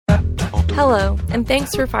Hello, and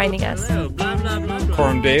thanks for finding us.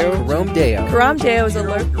 Coram Deo. Coram Deo. Coram Deo is a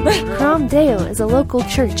Coram Deo is a local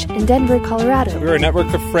church in Denver, Colorado. We're a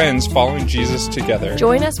network of friends following Jesus together.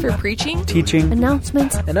 Join us for preaching, teaching,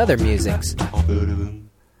 announcements, and other musings.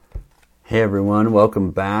 Hey everyone,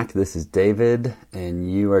 welcome back. This is David, and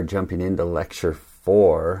you are jumping into Lecture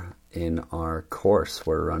 4 in our course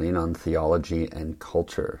we're running on theology and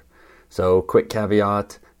culture. So, quick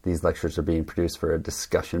caveat, these lectures are being produced for a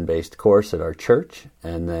discussion-based course at our church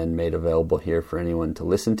and then made available here for anyone to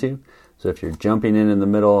listen to. So if you're jumping in the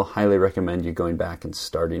middle, highly recommend you going back and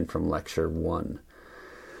starting from Lecture 1.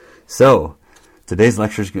 So, today's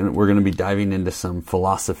lecture, we're going to be diving into some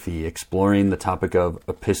philosophy, exploring the topic of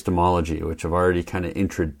epistemology, which I've already kind of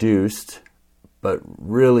introduced, but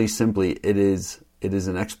really simply it is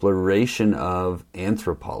an exploration of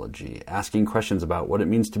anthropology, asking questions about what it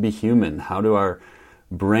means to be human. How do our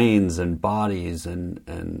brains and bodies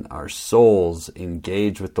and our souls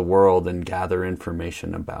engage with the world and gather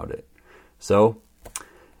information about it? So,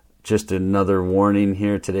 just another warning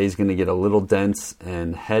here. Today's going to get a little dense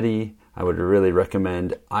and heady. I would really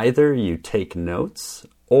recommend either you take notes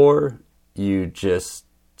or you just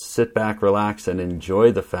sit back, relax, and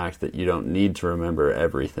enjoy the fact that you don't need to remember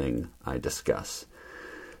everything I discuss.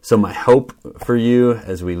 So my hope for you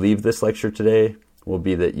as we leave this lecture today will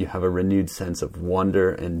be that you have a renewed sense of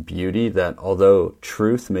wonder and beauty, that although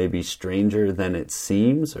truth may be stranger than it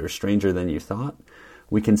seems or stranger than you thought,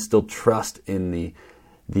 we can still trust in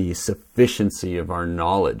the sufficiency of our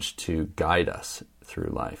knowledge to guide us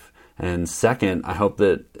through life. And second, I hope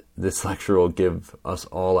that this lecture will give us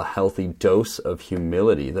all a healthy dose of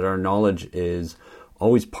humility, that our knowledge is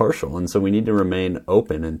always partial, and so we need to remain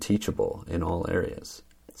open and teachable in all areas.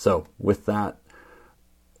 So with that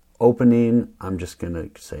opening, I'm just going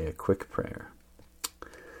to say a quick prayer.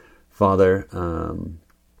 Father,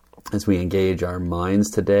 as we engage our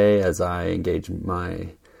minds today, as I engage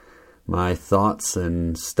my thoughts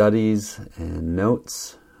and studies and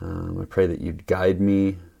notes, I pray that you'd guide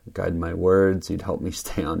me, guide my words, you'd help me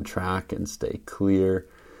stay on track and stay clear.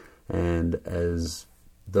 And as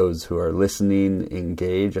those who are listening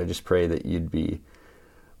engage, I just pray that you'd be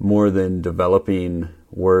more than developing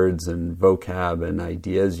words and vocab and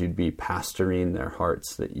ideas, you'd be pastoring their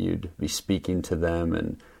hearts, that you'd be speaking to them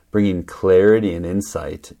and bringing clarity and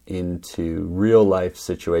insight into real life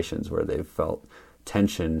situations where they've felt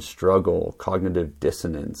tension, struggle, cognitive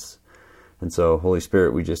dissonance. And so, Holy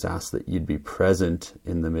Spirit, we just ask that you'd be present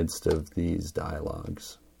in the midst of these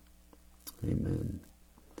dialogues. Amen.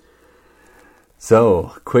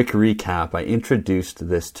 So, quick recap. I introduced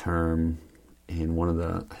this term in one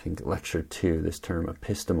of lecture 2, this term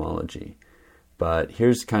epistemology. But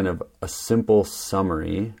here's kind of a simple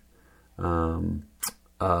summary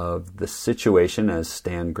of the situation as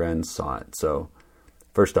Stan Gren saw it. So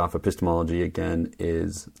first off, epistemology, again,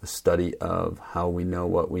 is the study of how we know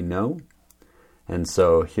what we know. And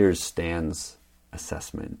so here's Stan's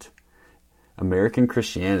assessment. American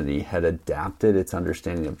Christianity had adapted its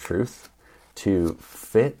understanding of truth to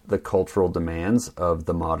fit the cultural demands of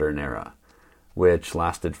the modern era, which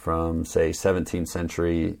lasted from, say, 17th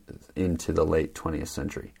century into the late 20th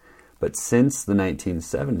century. But since the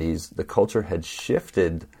 1970s, the culture had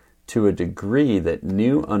shifted to a degree that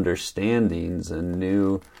new understandings and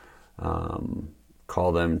new,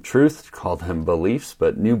 call them truth, call them beliefs,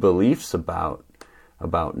 but new beliefs about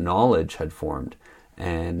knowledge had formed.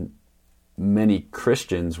 And many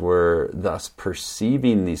Christians were thus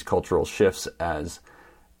perceiving these cultural shifts as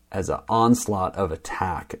an onslaught of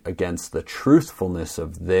attack against the truthfulness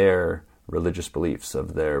of their religious beliefs,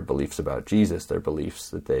 of their beliefs about Jesus, their beliefs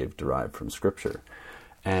that they've derived from Scripture.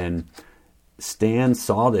 And Stan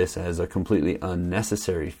saw this as a completely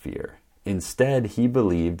unnecessary fear. Instead, he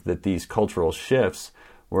believed that these cultural shifts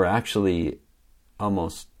were actually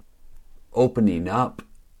almost opening up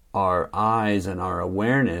our eyes and our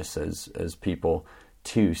awareness as people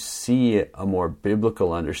to see a more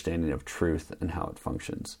biblical understanding of truth and how it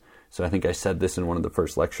functions. So I think I said this in one of the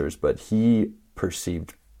first lectures, but he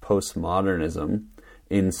perceived postmodernism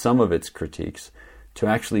in some of its critiques to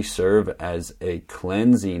actually serve as a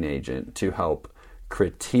cleansing agent to help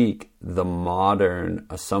critique the modern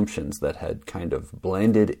assumptions that had kind of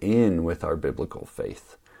blended in with our biblical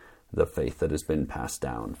faith, the faith that has been passed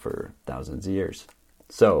down for thousands of years.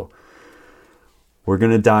 So we're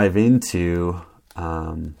going to dive into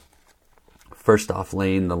first off,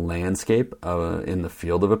 laying the landscape in the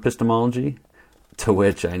field of epistemology, to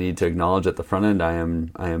which I need to acknowledge at the front end I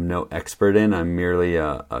am no expert in. I'm merely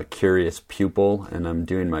a curious pupil, and I'm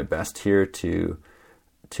doing my best here to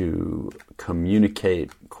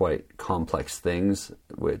communicate quite complex things,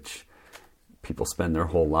 which people spend their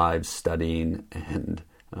whole lives studying and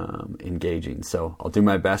engaging. So I'll do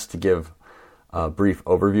my best to give a brief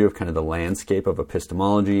overview of kind of the landscape of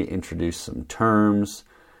epistemology, introduce some terms,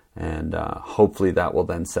 and hopefully that will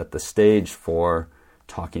then set the stage for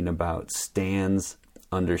talking about Stan's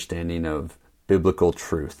understanding of biblical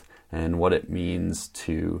truth and what it means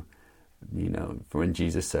to, when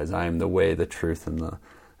Jesus says, "I am the way, the truth, and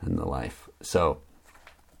the life." So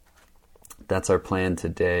that's our plan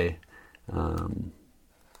today.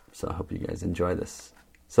 So I hope you guys enjoy this.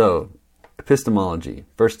 So, epistemology.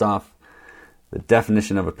 First off, the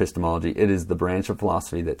definition of epistemology: it is the branch of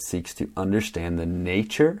philosophy that seeks to understand the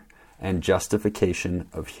nature and justification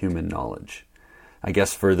of human knowledge. I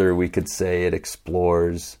guess further we could say it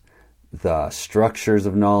explores the structures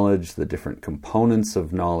of knowledge, the different components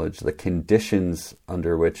of knowledge, the conditions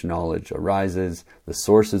under which knowledge arises, the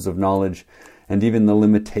sources of knowledge, and even the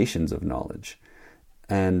limitations of knowledge.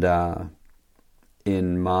 And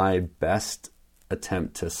in my best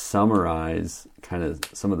attempt to summarize kind of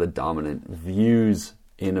some of the dominant views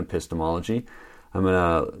in epistemology, I'm going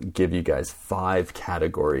to give you guys 5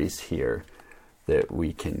 categories here that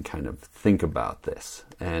we can kind of think about this.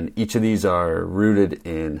 And each of these are rooted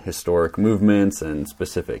in historic movements and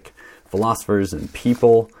specific philosophers and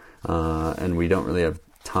people, and we don't really have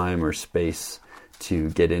time or space to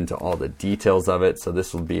get into all the details of it. So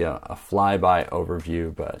this will be a flyby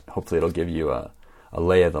overview, but hopefully it'll give you a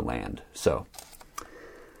lay of the land. So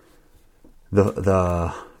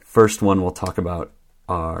the first one we'll talk about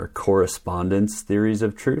are correspondence theories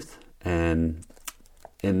of truth. And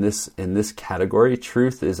in this category,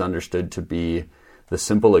 truth is understood to be the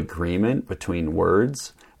simple agreement between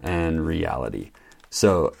words and reality.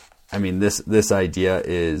 So, I mean, this idea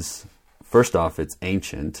is, first off, it's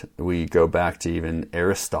ancient. We go back to even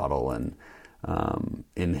Aristotle, and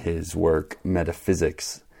in his work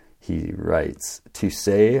Metaphysics, he writes, "To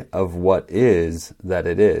say of what is that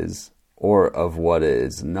it is, or of what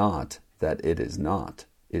is not that it is not,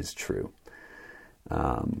 is true."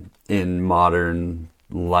 In modern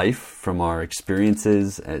life, from our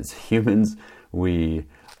experiences as humans, we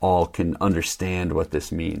all can understand what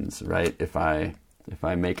this means, right? If I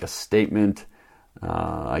make a statement,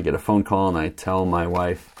 I get a phone call and I tell my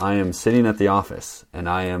wife, "I am sitting at the office," and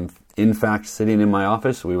I am in fact sitting in my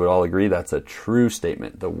office, we would all agree that's a true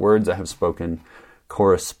statement. The words I have spoken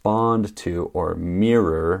correspond to or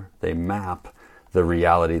mirror, they map the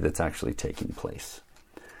reality that's actually taking place.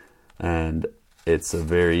 And it's a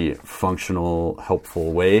very functional,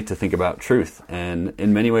 helpful way to think about truth. And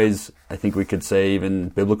in many ways, I think we could say even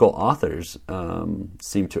biblical authors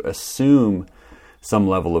seem to assume some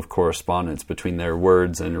level of correspondence between their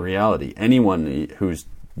words and reality. Anyone who's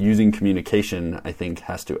using communication, I think,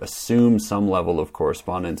 has to assume some level of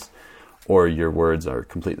correspondence, or your words are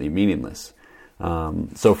completely meaningless.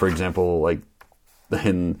 So, for example, like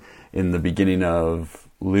in the beginning of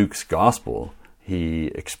Luke's gospel, he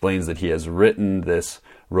explains that he has written this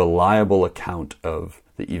reliable account of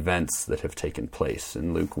the events that have taken place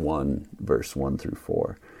in Luke 1, verse 1 through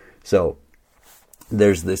 4. So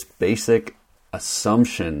there's this basic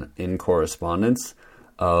assumption in correspondence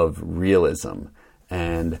of realism.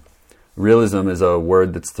 And realism is a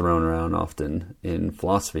word that's thrown around often in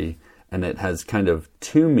philosophy, and it has kind of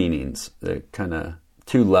 2 meanings, kind of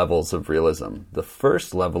 2 levels of realism. The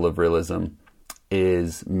first level of realism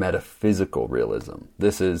is metaphysical realism.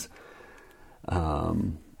 This is,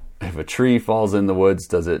 if a tree falls in the woods,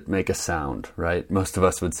 does it make a sound, right? Most of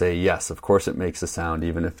us would say, yes, of course it makes a sound,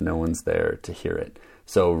 even if no one's there to hear it.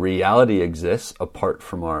 So reality exists apart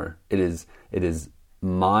from it is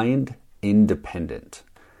mind independent.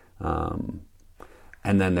 And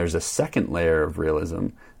then there's a second layer of realism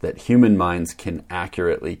that human minds can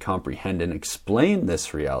accurately comprehend and explain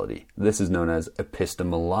this reality. This is known as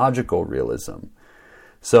epistemological realism.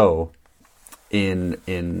 So in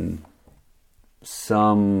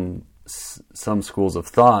some schools of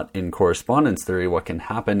thought in correspondence theory, what can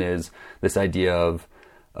happen is this idea of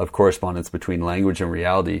correspondence between language and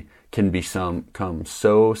reality can become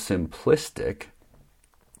so simplistic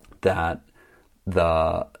that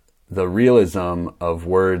the realism of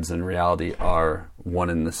words and reality are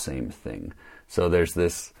one and the same thing. So there's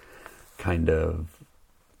this kind of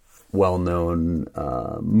well-known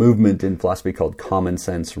movement in philosophy called common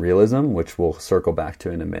sense realism, which we'll circle back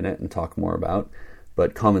to in a minute and talk more about.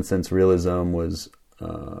 But common sense realism was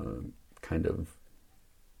kind of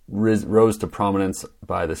rose to prominence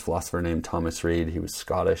by this philosopher named Thomas Reid. He was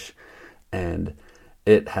Scottish, and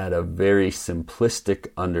it had a very simplistic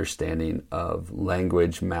understanding of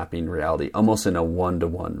language mapping reality, almost in a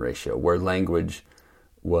 1-to-1 ratio, where language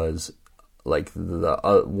was like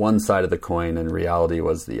the one side of the coin and reality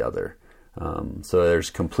was the other. So there's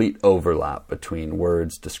complete overlap between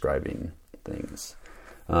words describing things.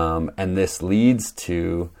 And this leads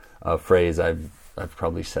to a phrase I've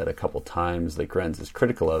probably said a couple times that Grenz is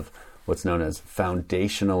critical of, what's known as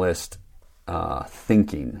foundationalist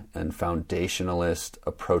thinking and foundationalist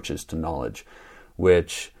approaches to knowledge,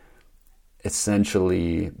 which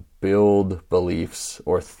essentially build beliefs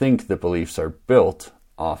or think that beliefs are built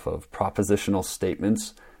off of propositional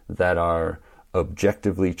statements that are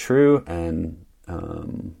objectively true and,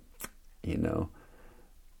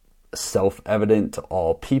 self-evident to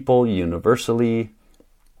all people universally.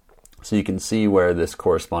 So you can see where this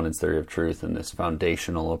correspondence theory of truth and this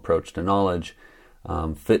foundational approach to knowledge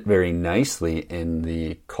fit very nicely in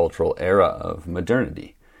the cultural era of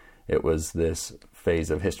modernity. It was this phase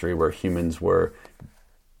of history where humans were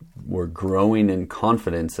growing in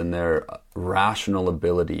confidence in their rational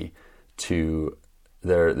ability to,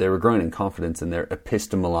 they were growing in confidence in their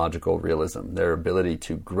epistemological realism, their ability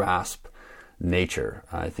to grasp nature.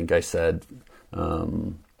 I think I said,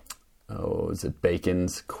 is it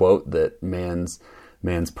Bacon's quote that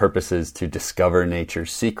man's purpose is to discover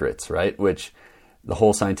nature's secrets, right? Which the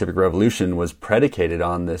whole scientific revolution was predicated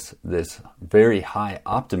on this very high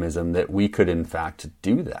optimism that we could in fact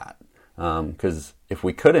do that. Because if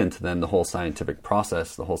we couldn't, then the whole scientific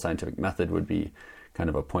process, the whole scientific method would be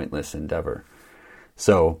kind of a pointless endeavor.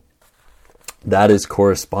 So that is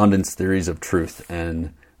correspondence theories of truth.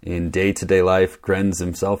 And in day-to-day life, Grenz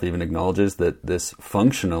himself even acknowledges that this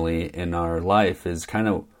functionally in our life is kind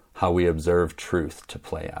of how we observe truth to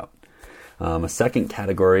play out. A second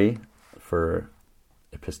category for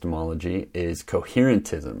epistemology is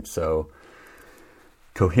coherentism. So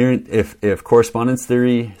if correspondence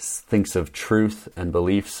theory thinks of truth and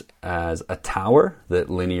beliefs as a tower that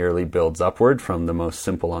linearly builds upward from the most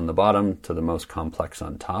simple on the bottom to the most complex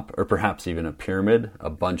on top, or perhaps even a pyramid, a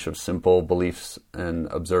bunch of simple beliefs and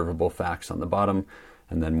observable facts on the bottom,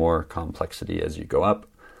 and then more complexity as you go up,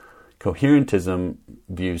 coherentism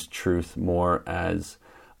views truth more as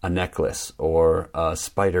a necklace or a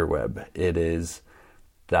spider web. It is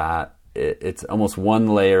that it's almost one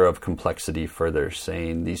layer of complexity further,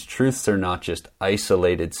 saying these truths are not just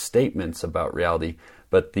isolated statements about reality,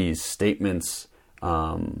 but these statements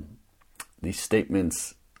almost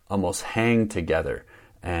hang together,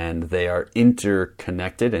 and they are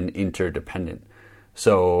interconnected and interdependent.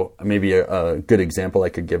 So maybe a good example I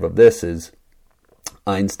could give of this is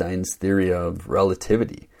Einstein's theory of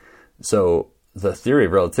relativity. So the theory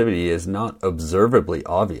of relativity is not observably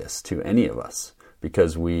obvious to any of us,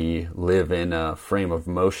 because we live in a frame of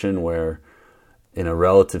motion where, in a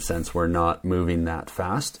relative sense, we're not moving that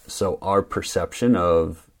fast. So our perception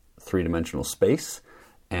of three-dimensional space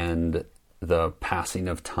and the passing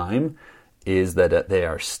of time is that they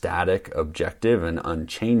are static, objective, and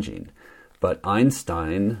unchanging. But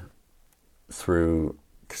Einstein, through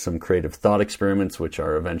some creative thought experiments, which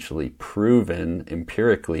are eventually proven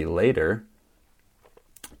empirically later,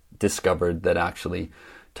 discovered that actually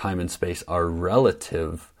time and space are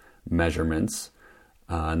relative measurements,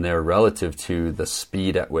 and they're relative to the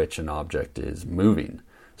speed at which an object is moving.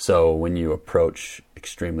 So when you approach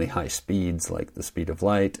extremely high speeds, like the speed of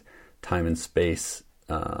light, time and space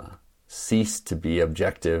cease to be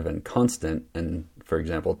objective and constant. And for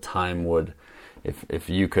example, time would, if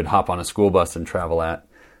you could hop on a school bus and travel at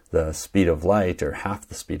the speed of light or half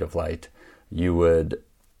the speed of light, you would,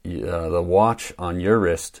 the watch on your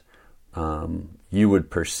wrist, you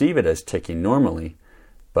would perceive it as ticking normally,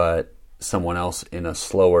 but someone else in a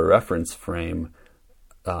slower reference frame,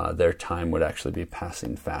 their time would actually be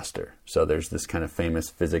passing faster. So there's this kind of famous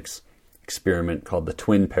physics experiment called the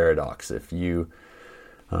twin paradox. If you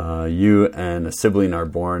and a sibling are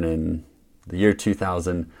born in the year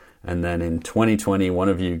 2000, and then in 2020, one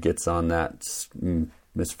of you gets on that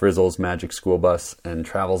Miss Frizzle's magic school bus and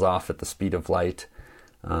travels off at the speed of light,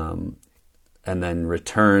 and then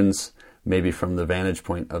returns maybe from the vantage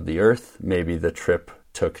point of the Earth. Maybe the trip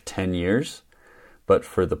took 10 years, but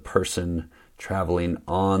for the person traveling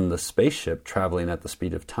on the spaceship, traveling at the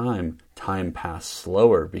speed of time, time passed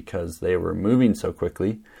slower because they were moving so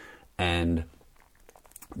quickly, and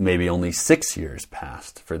maybe only 6 years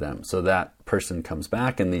passed for them. So that person comes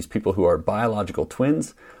back, and these people who are biological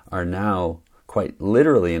twins are now quite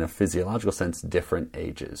literally, in a physiological sense, different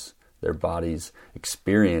ages. Their bodies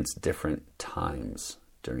experience different times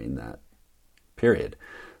during that period.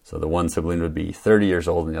 So the one sibling would be 30 years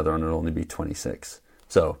old and the other one would only be 26.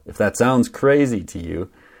 So if that sounds crazy to you,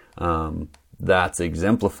 that's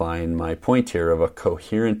exemplifying my point here of a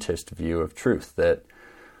coherentist view of truth, that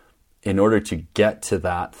in order to get to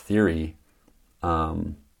that theory,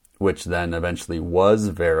 which then eventually was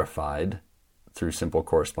verified through simple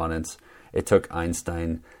correspondence. It took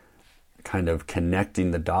Einstein kind of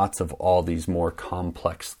connecting the dots of all these more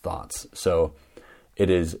complex thoughts. So it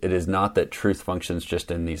is not that truth functions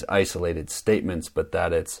just in these isolated statements, but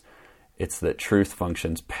that it's that truth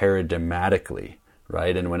functions paradigmatically,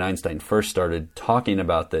 right? And when Einstein first started talking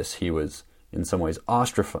about this, he was in some ways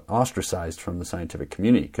ostracized from the scientific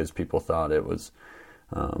community because people thought it was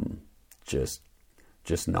just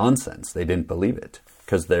nonsense. They didn't believe it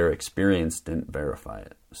because their experience didn't verify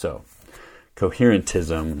it. So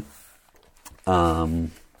coherentism,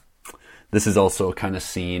 this is also kind of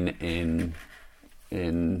seen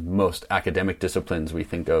in most academic disciplines. We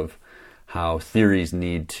think of how theories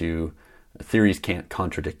can't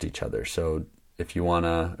contradict each other. So if you want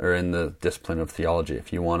to, or in the discipline of theology,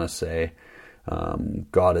 if you want to say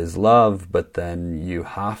God is love, but then you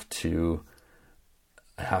have to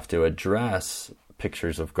address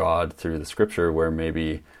pictures of God through the scripture where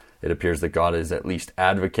maybe it appears that God is at least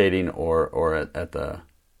advocating or at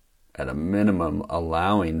a minimum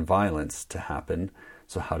allowing violence to happen.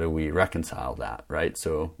 So how do we reconcile that, right?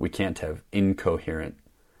 So we can't have incoherent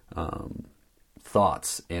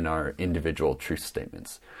thoughts in our individual truth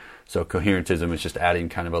statements. So coherentism is just adding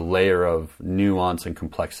kind of a layer of nuance and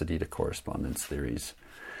complexity to correspondence theories.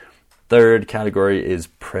 Third category is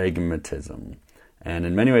pragmatism. And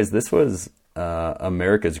in many ways, this was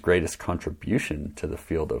America's greatest contribution to the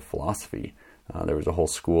field of philosophy. There was a whole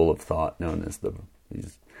school of thought known as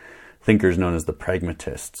these thinkers known as the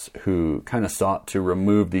pragmatists, who kind of sought to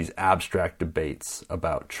remove these abstract debates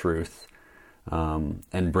about truth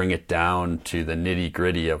and bring it down to the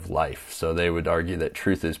nitty-gritty of life. So they would argue that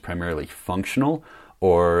truth is primarily functional,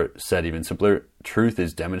 or said even simpler, truth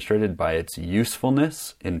is demonstrated by its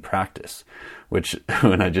usefulness in practice, which,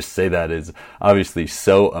 when I just say that, is obviously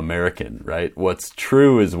so American, right? What's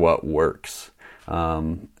true is what works.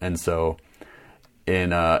 And so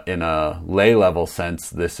in a lay level sense,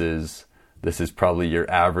 this is probably your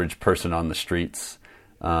average person on the streets.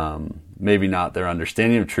 Maybe not their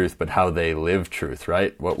understanding of truth, but how they live truth,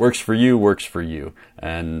 right? What works for you,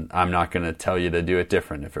 and I'm not going to tell you to do it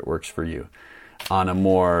different if it works for you. On a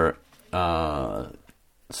more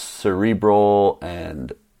cerebral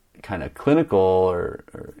and kind of clinical or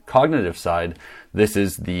cognitive side, this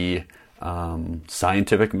is the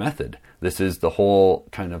scientific method. This is the whole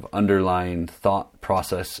kind of underlying thought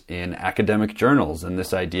process in academic journals, and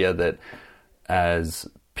this idea that as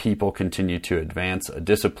people continue to advance a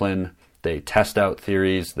discipline, they test out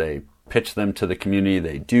theories, they pitch them to the community,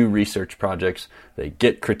 they do research projects, they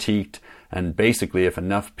get critiqued, and basically if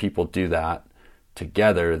enough people do that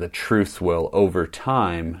together, the truth will over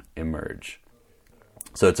time emerge.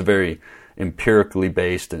 So it's a very empirically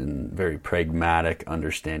based and very pragmatic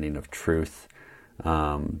understanding of truth,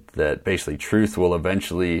 that basically truth will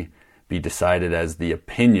eventually be decided as the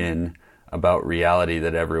opinion about reality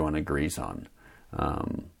that everyone agrees on,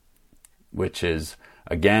 which is,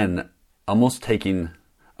 again, almost taking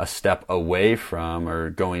a step away from or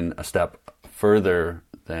going a step further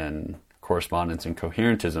than correspondence and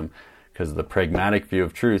coherentism, because the pragmatic view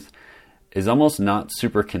of truth is almost not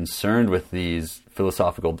super concerned with these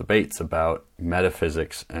philosophical debates about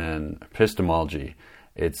metaphysics and epistemology.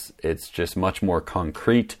 It's just much more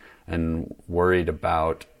concrete and worried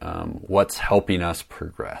about what's helping us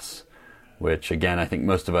progress, which, again, I think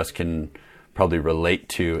most of us can probably relate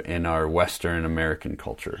to in our Western American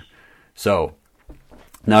culture. So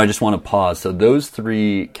now I just want to pause. So those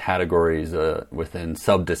three categories within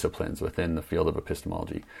subdisciplines within the field of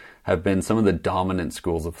epistemology have been some of the dominant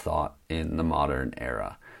schools of thought in the modern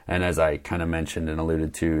era. And as I kind of mentioned and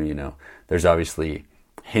alluded to, there's obviously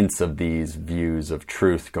hints of these views of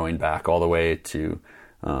truth going back all the way to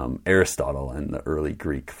Aristotle and the early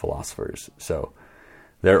Greek philosophers. So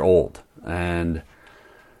they're old. And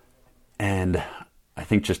I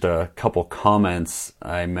think just a couple comments.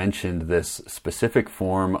 I mentioned this specific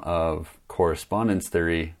form of correspondence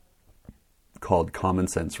theory called common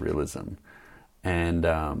sense realism. And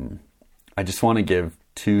I just want to give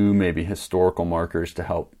two maybe historical markers to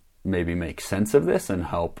help maybe make sense of this and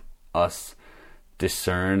help us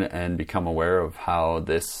discern and become aware of how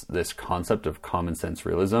this concept of common sense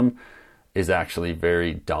realism is actually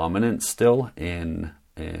very dominant still in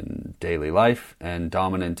daily life and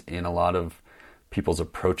dominant in a lot of people's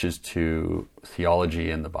approaches to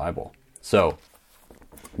theology in the Bible. So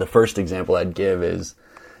the first example I'd give is,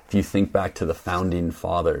 if you think back to the founding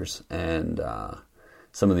fathers and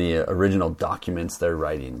some of the original documents they're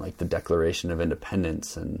writing, like the Declaration of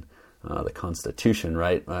Independence and the Constitution,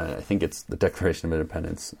 right? I think it's the Declaration of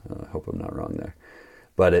Independence. I hope I'm not wrong there.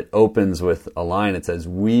 but it opens with a line. It says,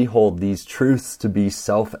 "We hold these truths to be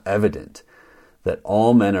self-evident, that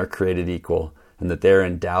all men are created equal, and that they are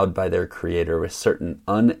endowed by their Creator with certain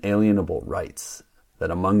unalienable rights,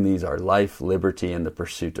 that among these are life, liberty, and the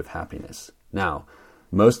pursuit of happiness." Now,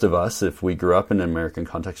 most of us, if we grew up in an American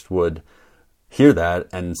context, would hear that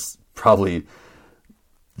and probably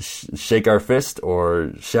shake our fist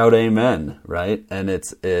or shout amen, right?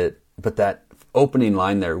 But that opening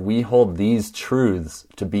line there, "We hold these truths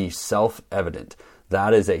to be self-evident,"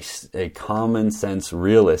 that is a common sense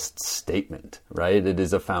realist statement, right? It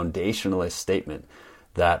is a foundationalist statement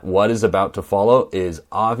that what is about to follow is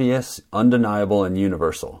obvious, undeniable, and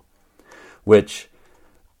universal, which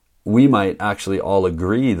we might actually all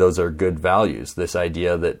agree those are good values. This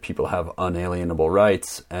idea that people have unalienable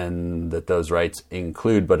rights and that those rights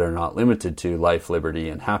include but are not limited to life, liberty,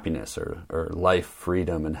 and happiness, or life,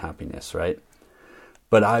 freedom, and happiness, right?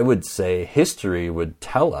 But I would say history would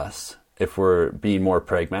tell us, if we're being more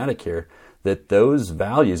pragmatic here, that those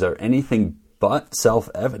values are anything but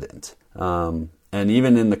self-evident. And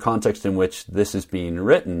even in the context in which this is being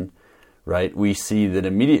written, right, we see that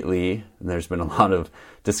immediately, and there's been a lot of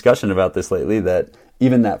discussion about this lately, that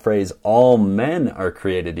even that phrase, "all men are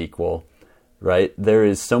created equal," right, there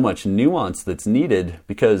is so much nuance that's needed,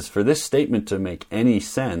 because for this statement to make any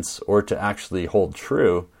sense or to actually hold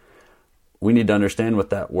true, we need to understand what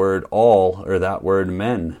that word "all" or that word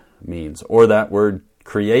 "men" means, or that word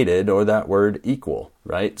 "created" or that word "equal,"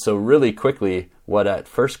 right? So really quickly, what at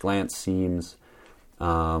first glance seems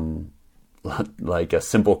like a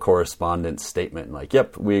simple correspondence statement, like,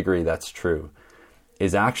 "Yep, we agree, that's true,"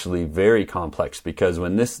 is actually very complex, because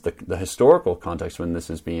when the historical context when this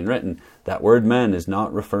is being written, that word "men" is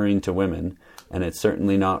not referring to women, and it's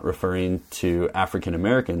certainly not referring to African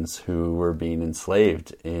Americans who were being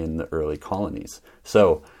enslaved in the early colonies.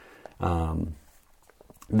 So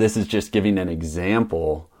this is just giving an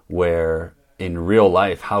example where in real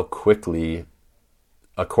life how quickly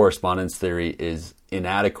a correspondence theory is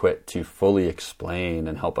inadequate to fully explain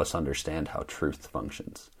and help us understand how truth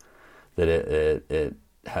functions. That it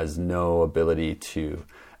has no ability to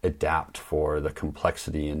adapt for the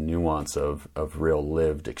complexity and nuance of real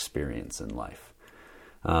lived experience in life.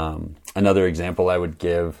 Another example I would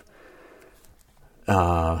give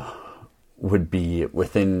would be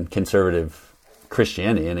within conservative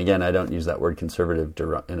Christianity, and again, I don't use that word conservative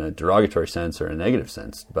in a derogatory sense or a negative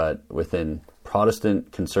sense, but within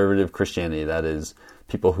Protestant conservative Christianity, that is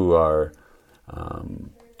people who are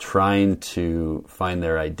trying to find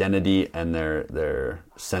their identity and their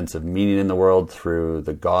sense of meaning in the world through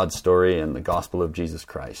the God story and the gospel of Jesus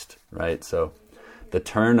Christ, right? So the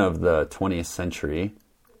turn of the 20th century,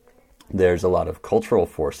 there's a lot of cultural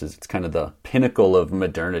forces. It's kind of the pinnacle of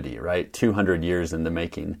modernity, right? 200 years in the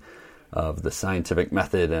making of the scientific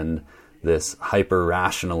method and this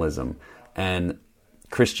hyper-rationalism. And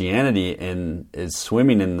Christianity is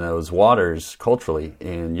swimming in those waters culturally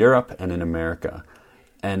in Europe and in America.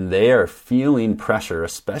 And they are feeling pressure,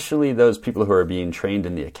 especially those people who are being trained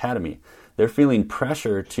in the academy. They're feeling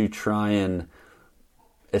pressure to try and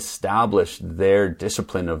establish their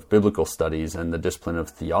discipline of biblical studies and the discipline of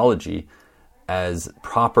theology as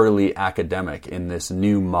properly academic in this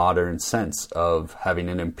new modern sense of having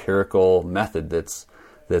an empirical method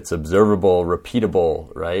that's observable,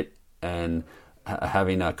 repeatable, right? And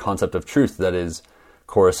having a concept of truth that is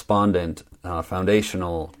correspondent,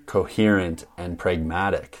 foundational, coherent, and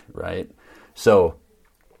pragmatic, right? So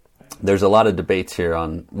there's a lot of debates here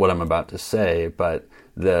on what I'm about to say, but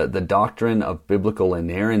the doctrine of biblical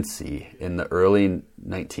inerrancy in the early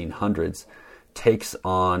 1900s takes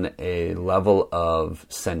on a level of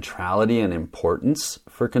centrality and importance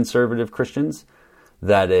for conservative Christians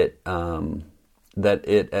that it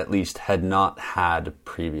at least had not had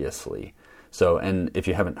previously. So, and if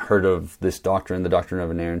you haven't heard of this doctrine, the doctrine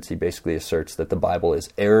of inerrancy basically asserts that the Bible is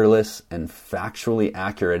errorless and factually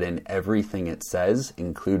accurate in everything it says,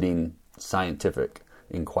 including scientific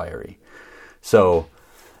inquiry. So,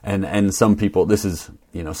 and some people,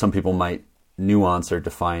 some people might nuance or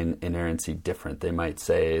define inerrancy different. They might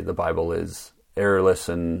say the Bible is errorless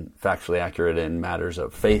and factually accurate in matters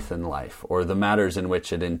of faith and life, or the matters in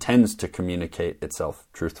which it intends to communicate itself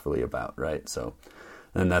truthfully about, right? So,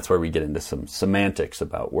 and that's where we get into some semantics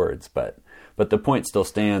about words. But the point still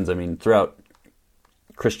stands. I mean, throughout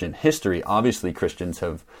Christian history, obviously Christians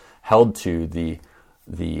have held to the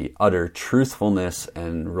utter truthfulness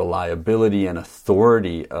and reliability and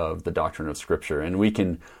authority of the doctrine of Scripture. And we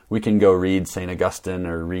can go read St. Augustine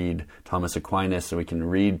or read Thomas Aquinas, and we can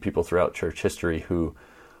read people throughout church history who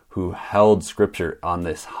held Scripture on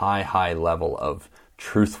this high level of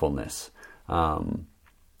truthfulness.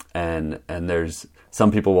 And there's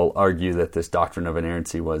some people will argue that this doctrine of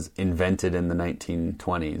inerrancy was invented in the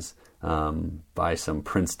 1920s by some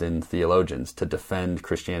Princeton theologians to defend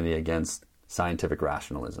Christianity against scientific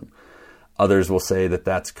rationalism. Others will say that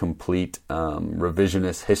that's complete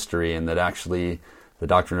revisionist history, and that actually the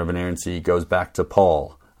doctrine of inerrancy goes back to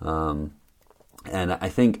Paul. And I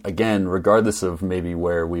think, again, regardless of maybe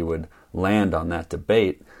where we would land on that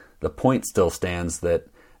debate, the point still stands that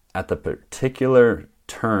at the particular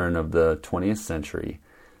turn of the 20th century,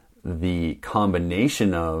 the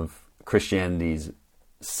combination of Christianity's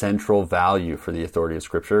central value for the authority of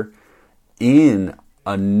Scripture in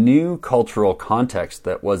a new cultural context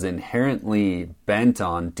that was inherently bent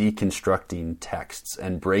on deconstructing texts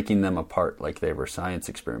and breaking them apart like they were science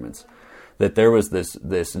experiments, that there was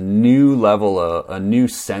this new level, a new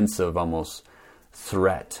sense of almost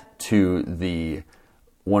threat to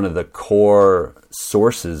one of the core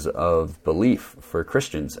sources of belief for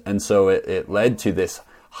Christians. And so it led to this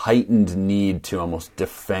heightened need to almost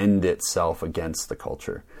defend itself against the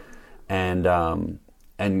culture. And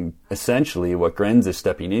essentially what Grenz is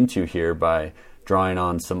stepping into here by drawing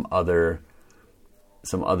on some other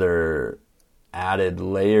added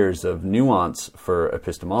layers of nuance for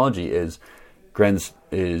epistemology is Grenz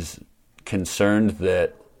is concerned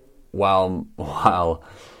that while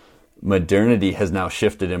modernity has now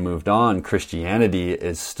shifted and moved on, Christianity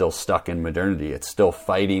is still stuck in modernity. It's still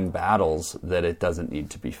fighting battles that it doesn't need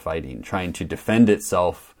to be fighting, trying to defend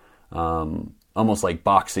itself, almost like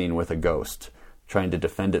boxing with a ghost, trying to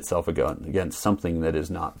defend itself against something that is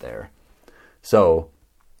not there. So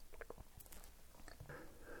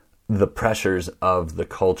the pressures of the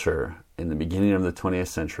culture in the beginning of the 20th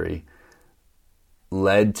century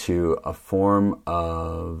led to a form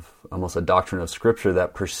of almost a doctrine of Scripture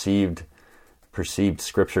that perceived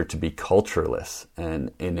Scripture to be cultureless and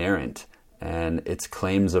inerrant, and its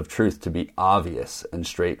claims of truth to be obvious and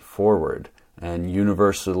straightforward and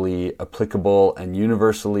universally applicable and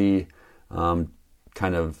universally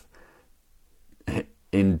kind of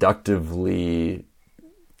inductively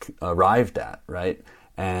arrived at, right?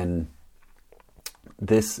 And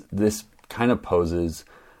this kind of poses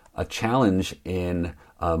a challenge in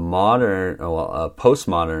a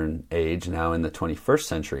postmodern age now in the 21st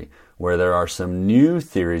century, where there are some new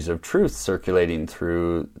theories of truth circulating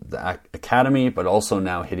through the academy, but also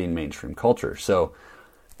now hitting mainstream culture. So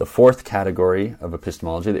the fourth category of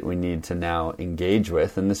epistemology that we need to now engage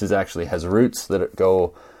with, and this actually has roots that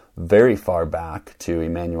go very far back to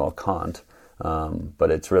Immanuel Kant,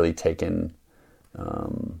 but it's really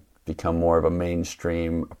become more of a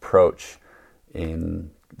mainstream approach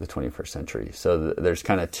in the 21st century. So there's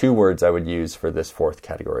kind of two words I would use for this fourth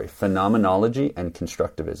category: phenomenology and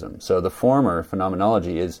constructivism. So the former,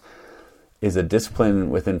 phenomenology, is a discipline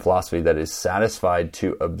within philosophy that is satisfied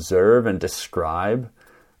to observe and describe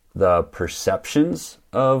the perceptions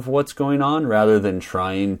of what's going on rather than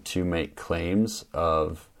trying to make claims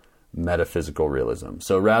of metaphysical realism.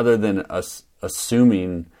 So rather than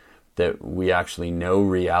assuming that we actually know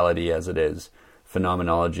reality as it is,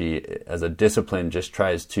 phenomenology as a discipline just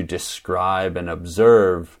tries to describe and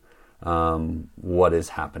observe what is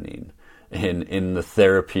happening. In the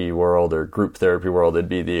therapy world or group therapy world, it'd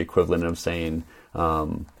be the equivalent of saying,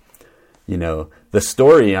 the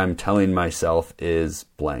story I'm telling myself is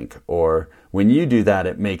blank, or when you do that,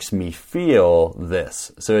 it makes me feel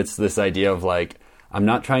this. So it's this idea of like, I'm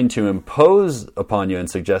not trying to impose upon you and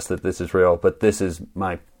suggest that this is real, but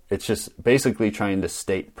it's just basically trying to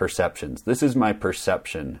state perceptions. This is my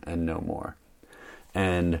perception and no more.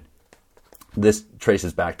 And this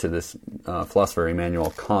traces back to this philosopher,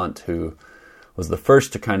 Immanuel Kant, who was the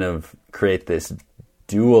first to kind of create this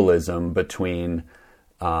dualism between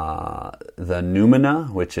the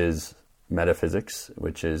noumena, which is metaphysics,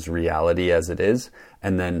 which is reality as it is,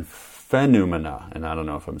 and then phenomena. And I don't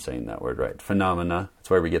know if I'm saying that word right. Phenomena, that's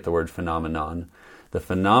where we get the word phenomenon. The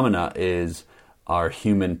phenomena is our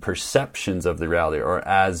human perceptions of the reality, or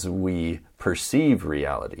as we perceive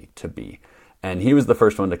reality to be. And he was the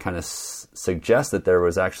first one to kind of suggest that there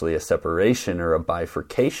was actually a separation or a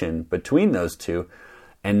bifurcation between those two.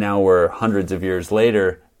 And now we're hundreds of years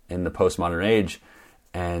later in the postmodern age,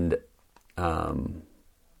 and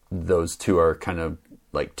those two are kind of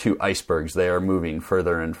like two icebergs. They are moving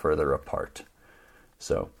further and further apart.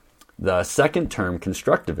 So the second term,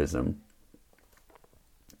 constructivism.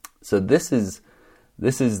 So this is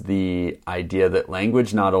the idea that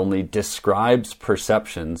language not only describes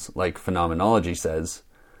perceptions, like phenomenology says,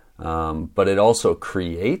 but it also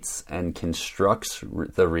creates and constructs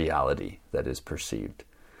the reality that is perceived.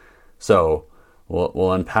 So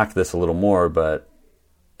we'll unpack this a little more, but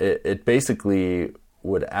it basically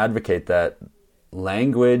would advocate that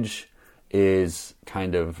language is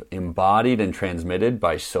kind of embodied and transmitted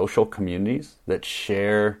by social communities that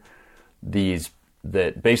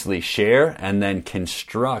basically share and then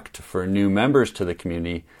construct for new members to the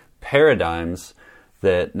community paradigms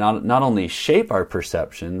that not only shape our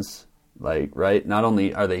perceptions, not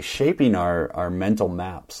only are they shaping our mental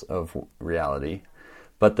maps of reality,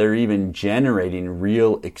 but they're even generating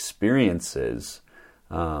real experiences.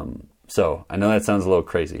 So I know that sounds a little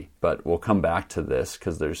crazy, but we'll come back to this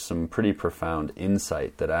because there's some pretty profound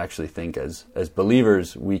insight that I actually think as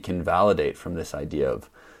believers we can validate from this idea of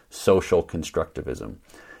social constructivism.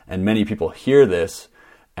 And many people hear this,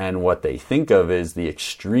 and what they think of is the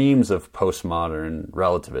extremes of postmodern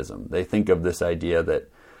relativism. They think of this idea that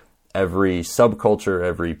every subculture,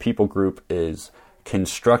 every people group is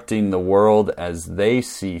constructing the world as they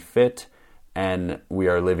see fit, and we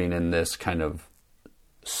are living in this kind of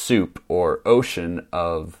soup or ocean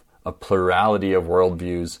of a plurality of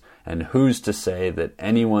worldviews, and who's to say that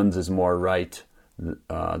anyone's is more right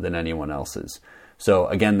than anyone else's. So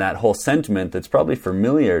again, that whole sentiment that's probably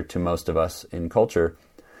familiar to most of us in culture,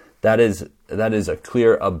 that is a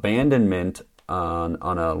clear abandonment on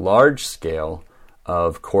a large scale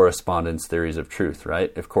of correspondence theories of truth,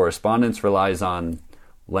 right? If correspondence relies on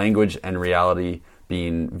language and reality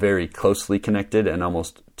being very closely connected and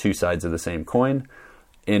almost two sides of the same coin,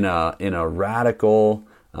 in a radical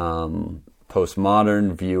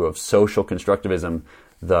postmodern view of social constructivism,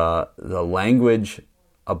 the language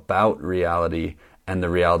about reality and the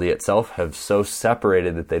reality itself have so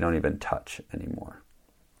separated that they don't even touch anymore.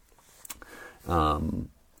 And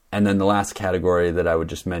then the last category that I would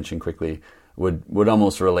just mention quickly would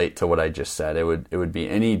almost relate to what I just said. It would be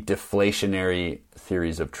any deflationary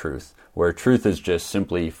theories of truth, where truth is just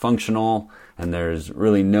simply functional and there's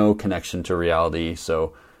really no connection to reality.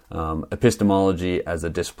 So epistemology as a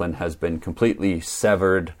discipline has been completely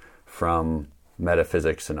severed from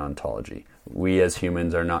metaphysics and ontology. We as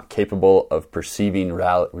humans are not capable of perceiving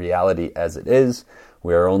reality as it is.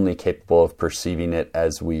 We are only capable of perceiving it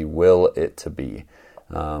as we will it to be.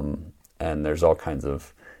 And there's all kinds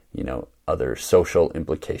of, other social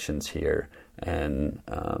implications here. And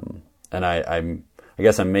I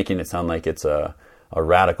guess I'm making it sound like it's a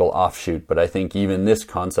radical offshoot, but I think even this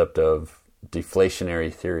concept of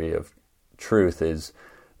deflationary theory of truth is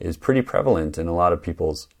pretty prevalent in a lot of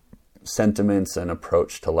people's sentiments and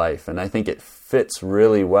approach to life. And I think it fits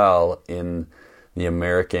really well in the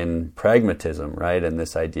American pragmatism, right? And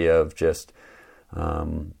this idea of just,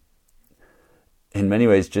 in many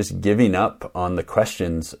ways, just giving up on the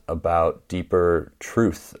questions about deeper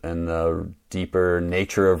truth and the deeper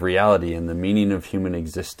nature of reality and the meaning of human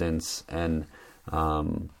existence. And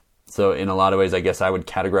so in a lot of ways, I guess I would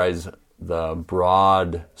categorize the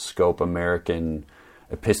broad scope American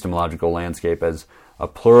epistemological landscape as a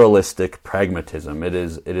pluralistic pragmatism. It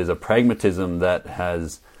is a pragmatism that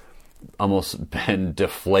has almost been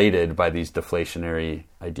deflated by these deflationary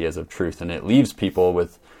ideas of truth, and it leaves people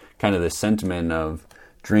with kind of this sentiment of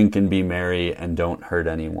drink and be merry and don't hurt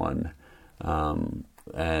anyone. And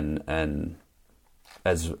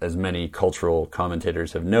as many cultural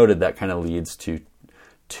commentators have noted, that kind of leads to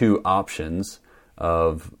two options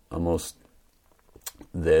of almost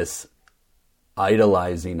this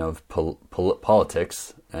idolizing of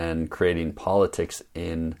politics and creating politics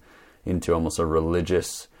into almost a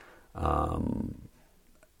religious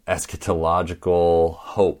eschatological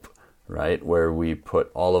hope, right? Where we put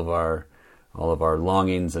all of our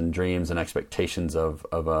longings and dreams and expectations of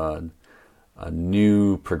a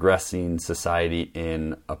new progressing society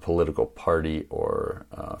in a political party or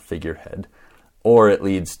figurehead. Or it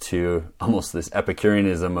leads to almost this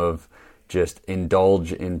Epicureanism of just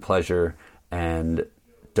indulge in pleasure and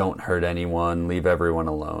don't hurt anyone, leave everyone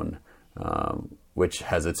alone, which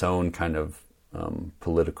has its own kind of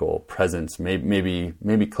political presence,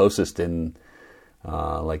 maybe closest in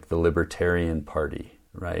like the Libertarian Party,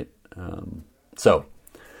 right? So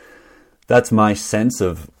that's my sense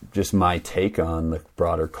of just my take on the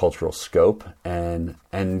broader cultural scope, and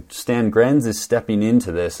Stan Grenz is stepping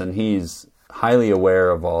into this, and he's highly aware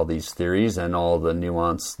of all these theories and all the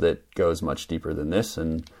nuance that goes much deeper than this,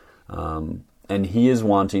 and he is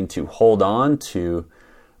wanting to hold on to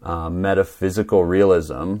metaphysical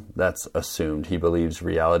realism. That's assumed. He believes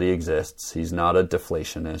reality exists. He's not a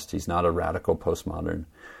deflationist. He's not a radical postmodern.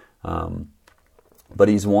 But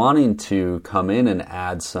he's wanting to come in and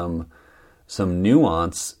add some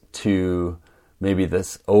nuance to maybe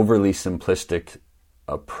this overly simplistic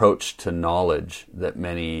approach to knowledge that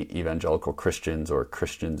many evangelical Christians or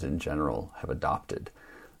Christians in general have adopted.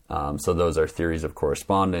 So those are theories of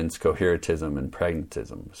correspondence, coherentism, and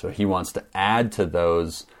pragmatism. So he wants to add to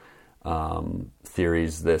those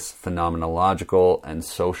theories this phenomenological and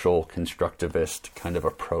social constructivist kind of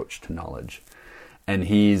approach to knowledge. And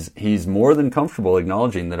he's more than comfortable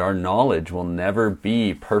acknowledging that our knowledge will never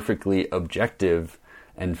be perfectly objective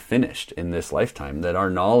and finished in this lifetime, that our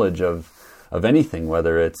knowledge of anything,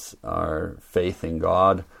 whether it's our faith in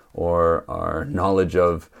God or our knowledge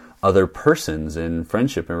of other persons in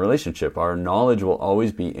friendship and relationship, our knowledge will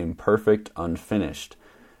always be imperfect, unfinished,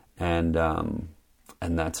 and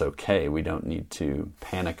that's okay. We don't need to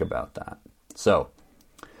panic about that. So,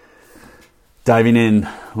 diving in,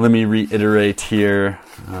 let me reiterate here.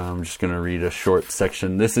 I'm just going to read a short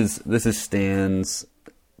section. This is Stan's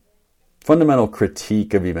fundamental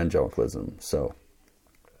critique of evangelicalism. So,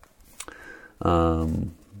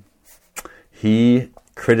 he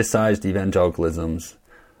criticized evangelicalism's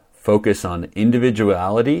focus on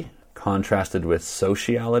individuality contrasted with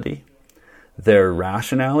sociality, their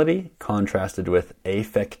rationality contrasted with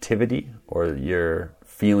affectivity, or your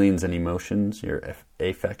feelings and emotions, your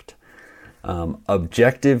affect,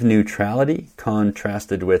 objective neutrality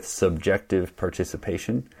contrasted with subjective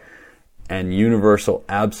participation, and universal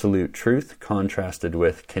absolute truth contrasted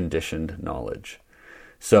with conditioned knowledge.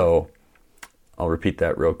 So, I'll repeat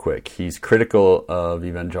that real quick. He's critical of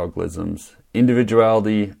evangelicalism's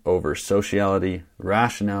individuality over sociality,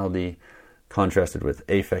 rationality contrasted with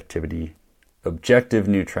affectivity, objective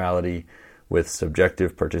neutrality with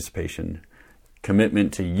subjective participation,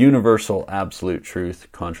 commitment to universal absolute truth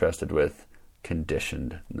contrasted with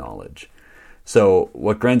conditioned knowledge. So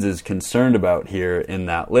what Grenz is concerned about here in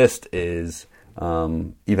that list is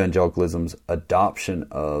evangelicalism's adoption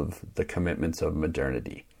of the commitments of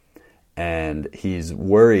modernity. And he's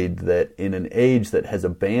worried that in an age that has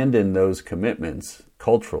abandoned those commitments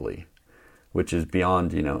culturally, which is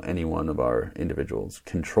beyond, any one of our individuals'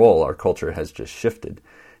 control, our culture has just shifted.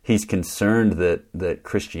 He's concerned that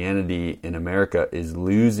Christianity in America is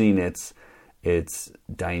losing its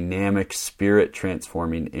dynamic,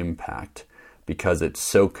 spirit-transforming impact because it's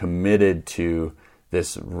so committed to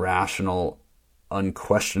this rational,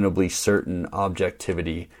 unquestionably certain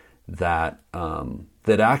objectivity that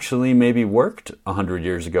actually maybe worked 100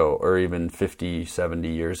 years ago or even 50, 70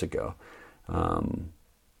 years ago.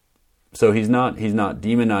 So he's not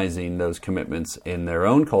demonizing those commitments in their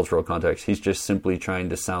own cultural context. He's just simply trying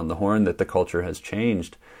to sound the horn that the culture has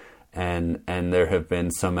changed, and there have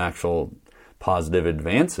been some actual positive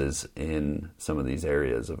advances in some of these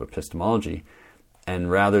areas of epistemology.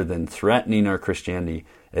 And rather than threatening our Christianity,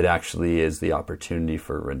 it actually is the opportunity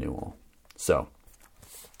for renewal. So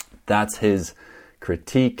that's his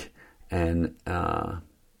critique, and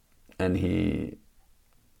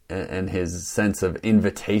his sense of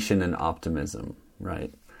invitation and optimism,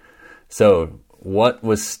 right? So what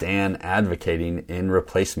was Stan advocating in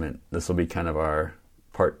replacement? This will be kind of our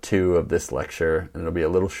part 2 of this lecture, and it'll be a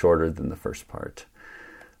little shorter than the first part.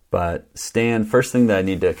 But Stan, first thing that I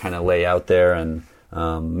need to kind of lay out there, and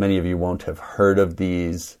many of you won't have heard of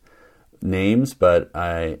these names, but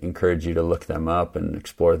I encourage you to look them up and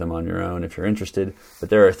explore them on your own if you're interested.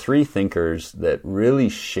 But there are 3 thinkers that really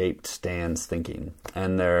shaped Stan's thinking,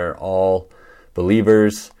 and they're all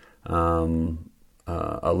believers, a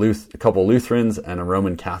couple Lutherans and a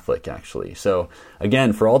Roman Catholic, actually. So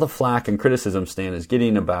again, for all the flack and criticism Stan is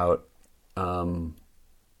getting about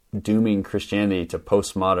dooming Christianity to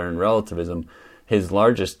postmodern relativism, his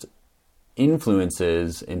largest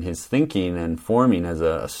influences in his thinking and forming as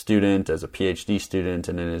a student, as a PhD student,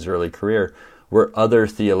 and in his early career were other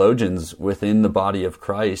theologians within the body of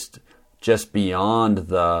Christ, just beyond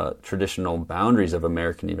the traditional boundaries of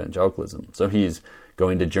American evangelicalism. So he's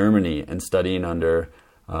going to Germany and studying under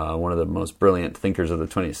one of the most brilliant thinkers of the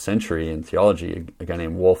 20th century in theology, a guy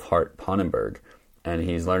named Wolfhart Pannenberg. And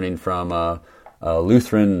he's learning from a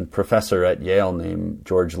Lutheran professor at Yale named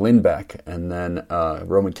George Lindbeck, and then a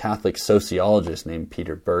Roman Catholic sociologist named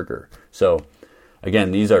Peter Berger. So,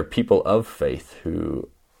 again, these are people of faith who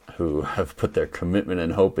have put their commitment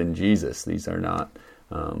and hope in Jesus. These are not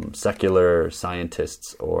secular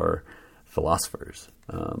scientists or philosophers.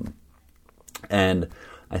 And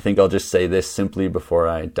I think I'll just say this simply before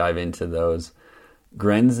I dive into those.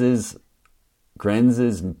 Grenz's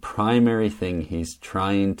primary thing he's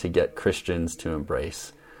trying to get Christians to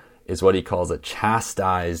embrace is what he calls a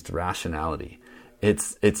chastised rationality.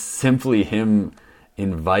 It's simply him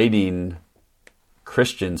inviting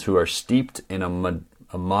Christians who are steeped in a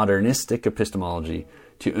modernistic epistemology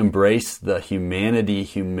to embrace the humanity,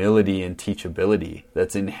 humility, and teachability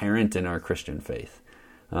that's inherent in our Christian faith,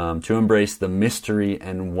 to embrace the mystery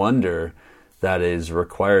and wonder that is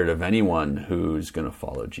required of anyone who's going to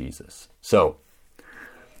follow Jesus. So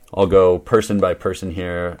I'll go person by person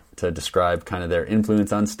here to describe kind of their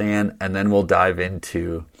influence on Stan, and then we'll dive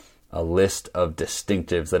into a list of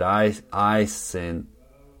distinctives that I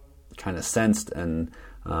kind of sensed and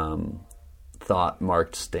thought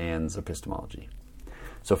marked Stan's epistemology.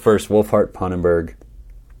 So first, Wolfhart Pannenberg.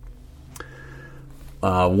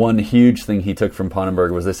 One huge thing he took from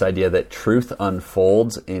Pannenberg was this idea that truth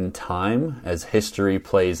unfolds in time as history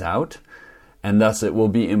plays out, and thus it will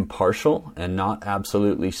be impartial and not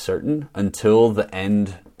absolutely certain until the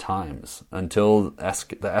end times, until the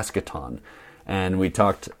eschaton. And we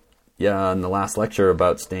talked in the last lecture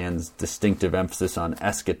about Stan's distinctive emphasis on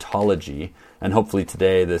eschatology, and hopefully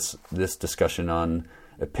today this discussion on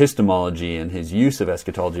epistemology and his use of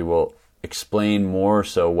eschatology will explain more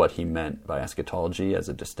so what he meant by eschatology as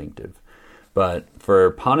a distinctive. But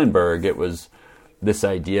for Pannenberg, it was this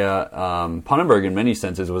idea. Pannenberg, in many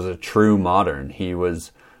senses, was a true modern. He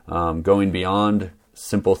was going beyond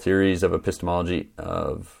simple theories of epistemology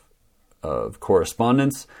of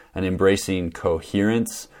correspondence and embracing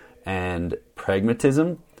coherence and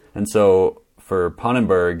pragmatism. And so for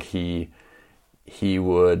Pannenberg, he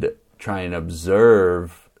would try and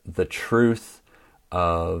observe the truth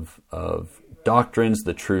of doctrines,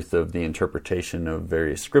 the truth of the interpretation of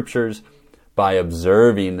various scriptures by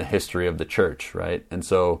observing the history of the church, right? And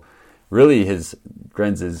so really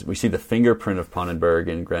we see the fingerprint of Pannenberg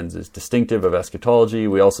in Grenz's distinctive of eschatology.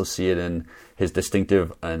 We also see it in his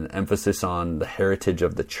distinctive and emphasis on the heritage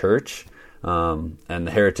of the church, and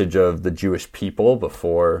the heritage of the Jewish people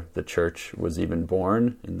before the church was even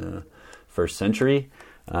born in the first century.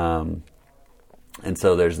 And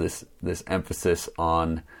so there's this emphasis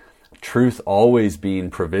on truth always being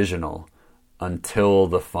provisional until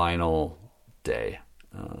the final day.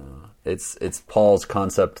 It's Paul's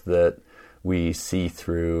concept that we see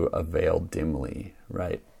through a veil dimly,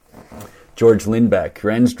 right? George Lindbeck.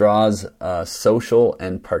 Grenz draws a social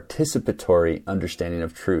and participatory understanding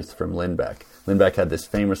of truth from Lindbeck. Lindbeck had this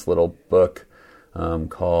famous little book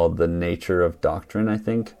called The Nature of Doctrine, I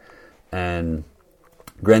think. And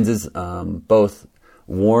Grenz is both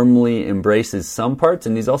warmly embraces some parts,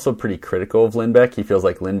 and he's also pretty critical of Lindbeck. He feels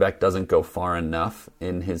like Lindbeck doesn't go far enough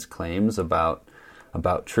in his claims about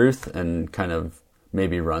truth and kind of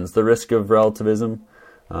maybe runs the risk of relativism.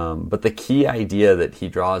 But the key idea that he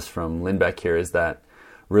draws from Lindbeck here is that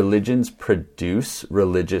religions produce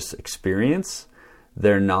religious experience.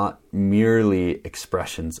 They're not merely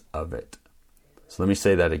expressions of it. So let me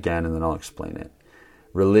say that again, and then I'll explain it.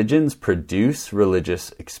 Religions produce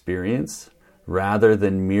religious experience rather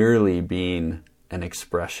than merely being an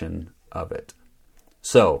expression of it.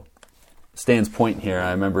 So, Stan's point here,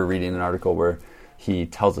 I remember reading an article where he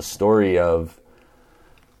tells a story of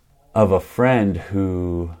a friend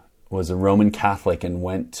who was a Roman Catholic and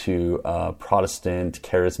went to a Protestant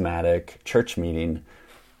charismatic church meeting,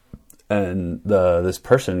 and this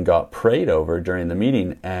person got prayed over during the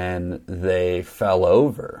meeting, and they fell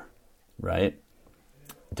over, right,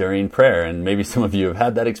 during prayer. And maybe some of you have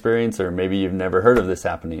had that experience, or maybe you've never heard of this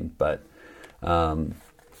happening, but Grenz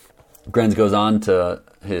goes on to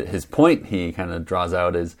his point he kind of draws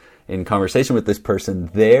out is, in conversation with this person,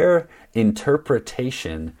 their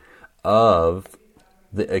interpretation of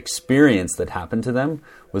the experience that happened to them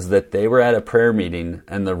was that they were at a prayer meeting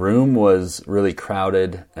and the room was really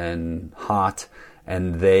crowded and hot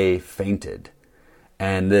and they fainted.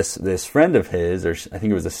 And this friend of his, or I think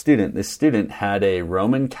it was a student, this student had a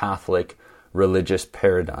Roman Catholic religious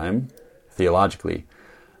paradigm, theologically,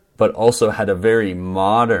 but also had a very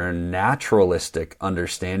modern, naturalistic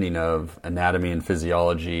understanding of anatomy and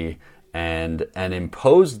physiology, and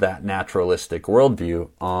imposed that naturalistic worldview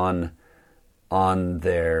on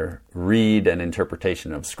their read and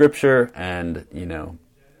interpretation of Scripture and,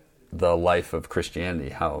 the life of Christianity,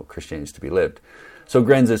 how Christianity is to be lived. So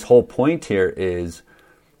Grenz's whole point here is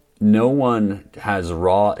no one has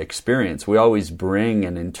raw experience. We always bring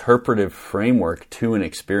an interpretive framework to an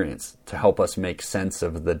experience to help us make sense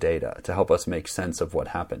of the data, to help us make sense of what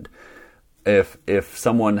happened. If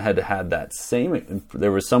someone had that same,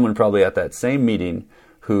 there was someone probably at that same meeting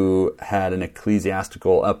who had an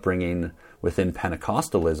ecclesiastical upbringing within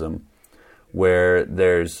Pentecostalism, where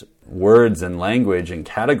there's words and language and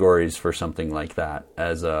categories for something like that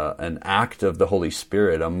as an act of the Holy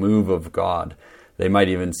Spirit, a move of God. They might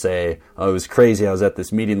even say, "Oh, it was crazy. I was at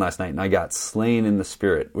this meeting last night and I got slain in the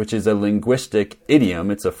Spirit," which is a linguistic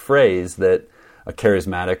idiom. It's a phrase that a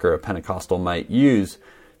charismatic or a Pentecostal might use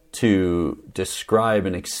to describe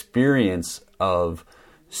an experience of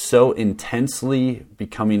so intensely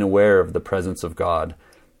becoming aware of the presence of God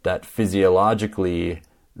that physiologically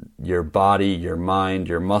your body, your mind,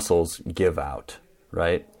 your muscles give out,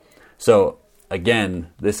 right? So again,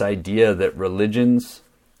 this idea that religions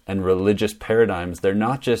and religious paradigms, they're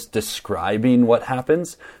not just describing what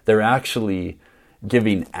happens, they're actually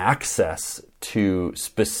giving access to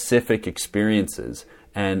specific experiences.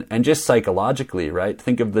 And just psychologically, right?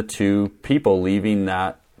 Think of the two people leaving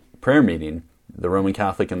that prayer meeting, the Roman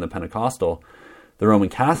Catholic and the Pentecostal. The Roman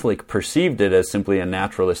Catholic perceived it as simply a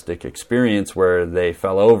naturalistic experience where they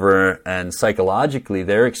fell over, and psychologically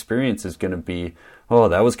their experience is going to be, oh,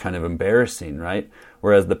 that was kind of embarrassing, right?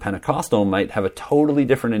 Whereas the Pentecostal might have a totally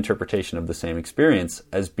different interpretation of the same experience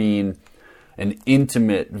as being an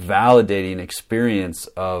intimate, validating experience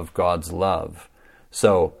of God's love.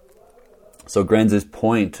 So Gren's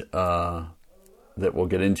point that we'll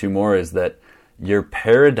get into more is that your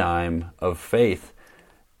paradigm of faith,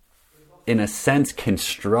 in a sense,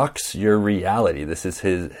 constructs your reality. This is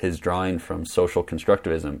his drawing from social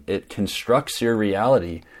constructivism. It constructs your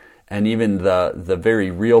reality and even the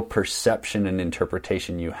very real perception and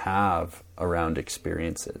interpretation you have around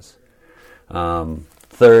experiences.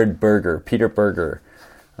 Third, Peter Berger,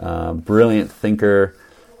 brilliant thinker.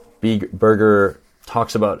 Berger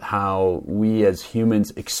talks about how we as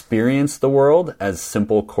humans experience the world as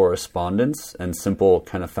simple correspondence and simple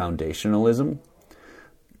kind of foundationalism,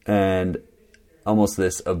 and almost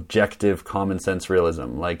this objective common sense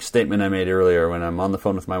realism, like statement I made earlier when I'm on the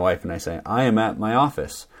phone with my wife and I say, I am at my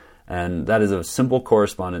office. And that is a simple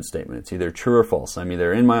correspondence statement. It's either true or false. I'm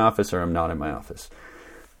either in my office or I'm not in my office.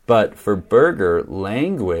 But for Berger,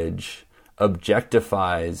 language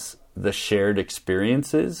objectifies the shared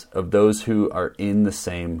experiences of those who are in the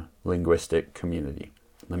same linguistic community.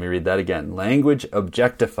 Let me read that again. Language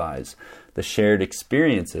objectifies the shared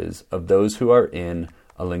experiences of those who are in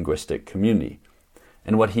a linguistic community.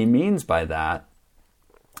 And what he means by that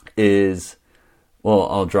is, well,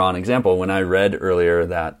 I'll draw an example. When I read earlier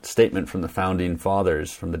that statement from the Founding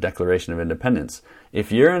Fathers, from the Declaration of Independence, if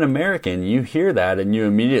you're an American, you hear that and you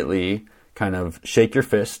immediately kind of shake your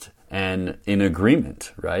fist and in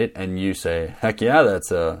agreement, right? And you say, heck yeah, that's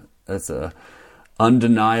a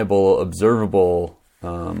undeniable, observable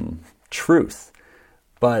truth.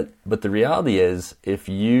 But the reality is, if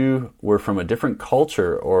you were from a different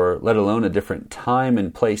culture, or let alone a different time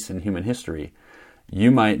and place in human history, you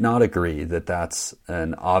might not agree that that's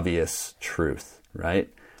an obvious truth, right?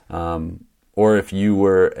 Or if you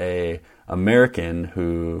were a American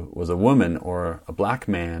who was a woman or a black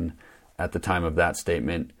man at the time of that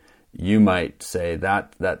statement, you might say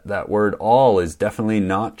that word all is definitely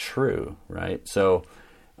not true, right? So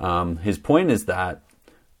his point is that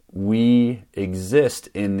we exist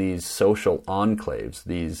in these social enclaves,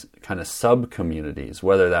 these kind of sub-communities,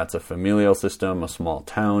 whether that's a familial system, a small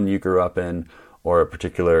town you grew up in, or a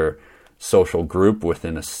particular social group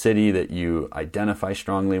within a city that you identify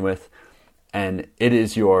strongly with. And it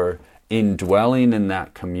is your indwelling in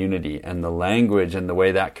that community and the language and the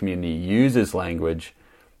way that community uses language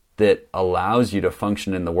that allows you to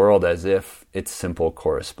function in the world as if it's simple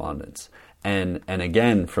correspondence. And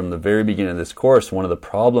again, from the very beginning of this course, one of the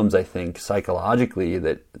problems I think psychologically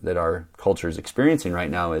that our culture is experiencing right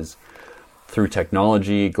now is through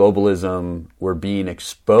technology, globalism, we're being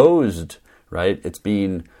exposed, right?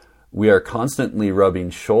 We are constantly rubbing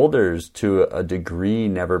shoulders to a degree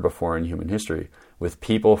never before in human history with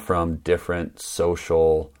people from different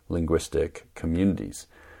social linguistic communities.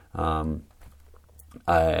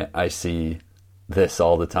 I see this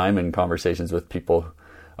all the time in conversations with people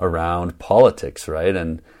around politics, right?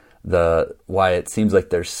 And why it seems like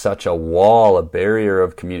there's such a wall, a barrier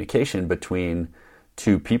of communication between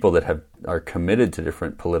two people that are committed to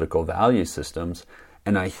different political value systems.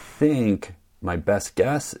 And I think my best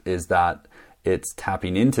guess is that it's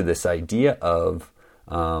tapping into this idea of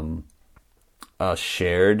a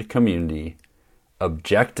shared community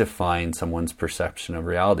objectifying someone's perception of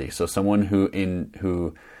reality. So someone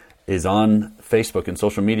who is on Facebook and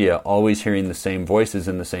social media always hearing the same voices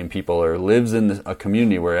and the same people, or lives in a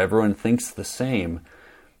community where everyone thinks the same,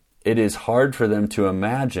 it is hard for them to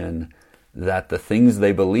imagine that the things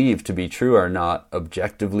they believe to be true are not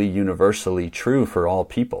objectively, universally true for all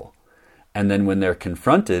people. And then when they're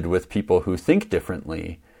confronted with people who think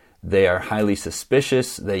differently, they are highly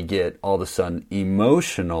suspicious, they get all of a sudden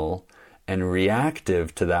emotional and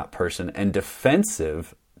reactive to that person and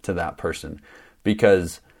defensive to that person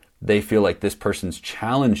because they feel like this person's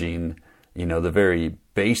challenging, the very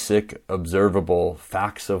basic observable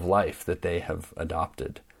facts of life that they have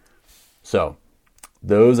adopted. So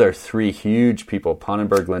those are three huge people,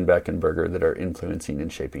 Pannenberg, Lindbeck, and Berger, that are influencing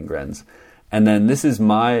and shaping Grenz. And then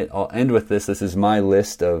I'll end with this. This is my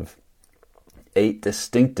list of 8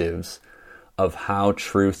 distinctives of how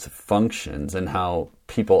truth functions and how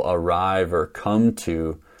people arrive or come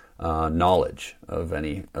to knowledge of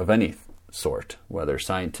any sort, whether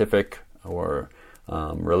scientific or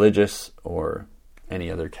religious or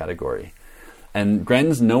any other category. And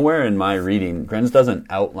Grenz, nowhere in my reading, Grenz doesn't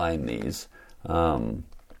outline these.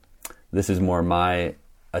 This is more my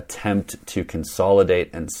attempt to consolidate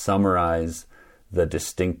and summarize the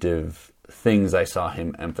distinctive things I saw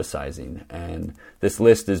him emphasizing. And this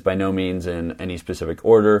list is by no means in any specific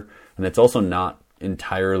order, and it's also not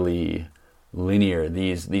entirely linear.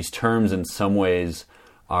 These terms in some ways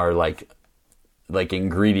are like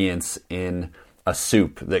ingredients in a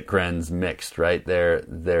soup that Grenz mixed, right?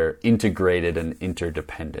 They're integrated and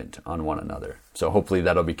interdependent on one another. So hopefully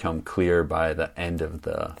that'll become clear by the end of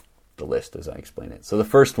the list as I explain it. So the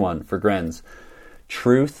first one for Grenz,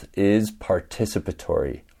 truth is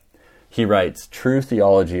participatory. He writes, true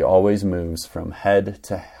theology always moves from head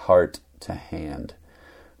to heart to hand.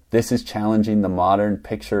 This is challenging the modern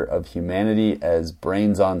picture of humanity as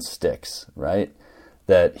brains on sticks, right?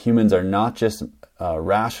 That humans are not just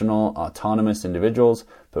rational, autonomous individuals,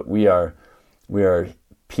 but we are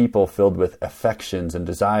people filled with affections and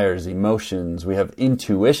desires, emotions. We have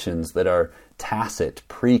intuitions that are tacit,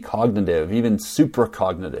 precognitive, even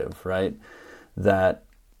supracognitive, right? That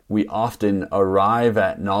we often arrive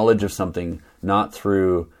at knowledge of something not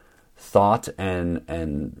through thought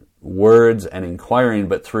and words and inquiring,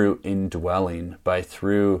 but through indwelling,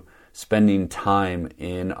 through spending time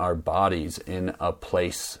in our bodies, in a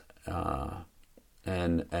place,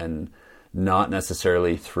 and not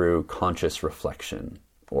necessarily through conscious reflection,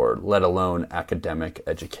 or let alone academic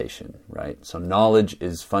education, right? So knowledge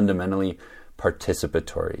is fundamentally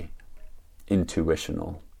participatory,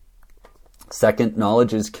 intuitional. Second,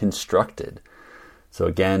 knowledge is constructed. So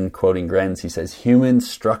again, quoting Grenz, he says, humans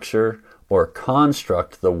structure or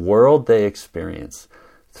construct the world they experience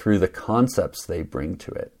through the concepts they bring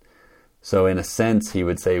to it. So in a sense, he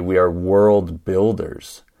would say we are world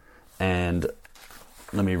builders. And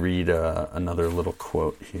let me read another little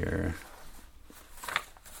quote here.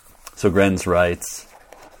 So Grenz writes,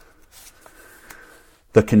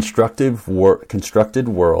 the constructed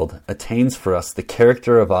world attains for us the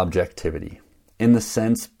character of objectivity, in the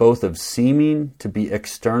sense both of seeming to be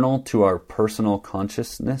external to our personal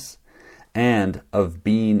consciousness and of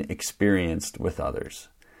being experienced with others.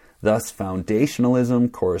 Thus,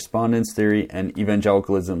 foundationalism, correspondence theory, and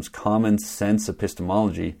evangelicalism's common sense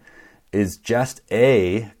epistemology is just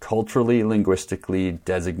a culturally, linguistically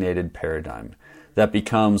designated paradigm that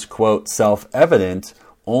becomes, quote, self-evident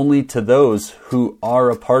only to those who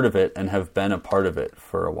are a part of it and have been a part of it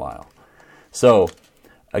for a while. So,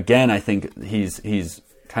 again, I think he's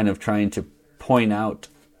kind of trying to point out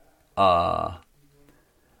a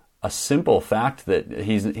simple fact that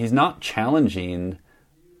he's not challenging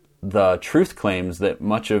the truth claims that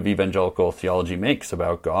much of evangelical theology makes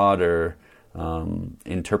about God or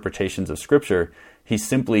interpretations of Scripture. He's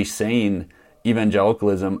simply saying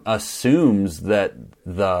evangelicalism assumes that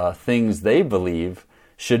the things they believe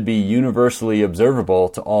should be universally observable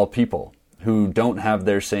to all people who don't have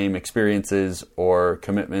their same experiences or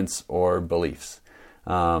commitments or beliefs.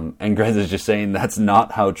 And Grenz is just saying that's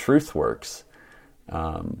not how truth works.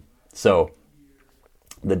 So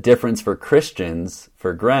the difference for Christians,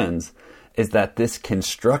 for Grenz, is that this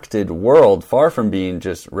constructed world, far from being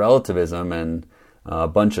just relativism and a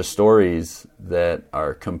bunch of stories that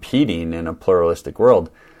are competing in a pluralistic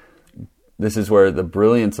world, this is where the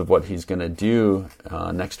brilliance of what he's going to do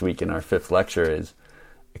next week in our 5th lecture is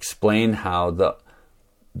explain how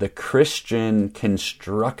the Christian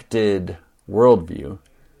constructed worldview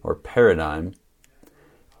or paradigm,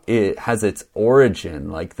 it has its origin,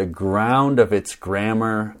 like the ground of its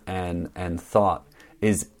grammar and thought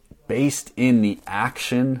is based in the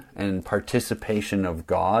action and participation of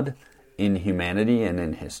God in humanity and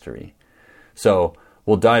in history. So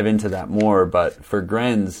we'll dive into that more, but for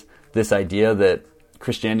Grenz, this idea that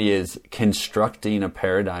Christianity is constructing a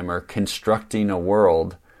paradigm or constructing a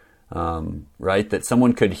world, right? That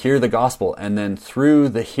someone could hear the gospel and then through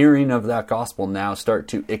the hearing of that gospel now start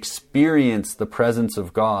to experience the presence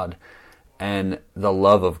of God and the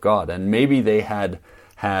love of God. And maybe they had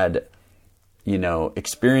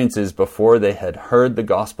experiences before they had heard the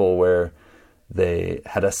gospel where they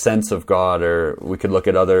had a sense of God, or we could look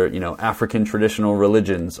at other, African traditional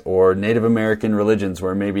religions or Native American religions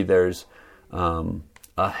where maybe there's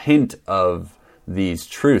a hint of these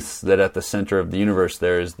truths that at the center of the universe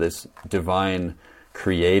there is this divine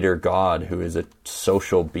creator God who is a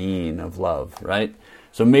social being of love, right?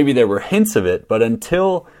 So maybe there were hints of it, but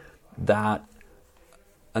until that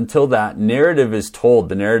narrative is told,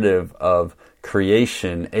 the narrative of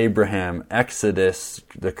creation, Abraham, Exodus,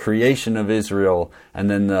 the creation of Israel, and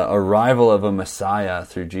then the arrival of a Messiah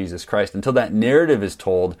through Jesus Christ, until that narrative is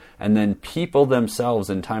told, and then people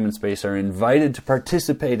themselves in time and space are invited to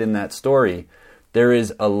participate in that story, there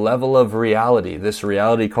is a level of reality, this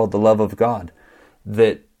reality called the love of God,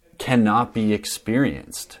 that cannot be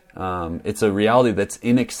experienced. It's a reality that's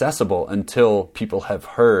inaccessible until people have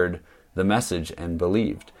heard the message and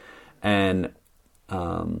believed. And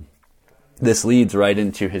this leads right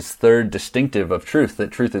into his third distinctive of truth,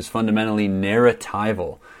 that truth is fundamentally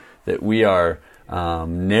narratival, that we are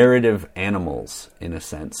narrative animals in a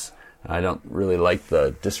sense. I don't really like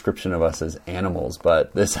the description of us as animals,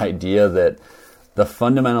 but this idea that the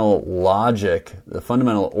fundamental logic, the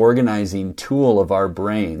fundamental organizing tool of our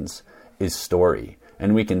brains is story.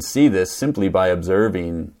 And we can see this simply by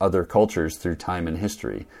observing other cultures through time and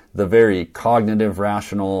history. The very cognitive,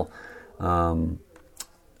 rational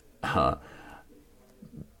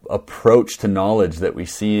approach to knowledge that we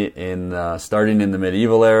see in starting in the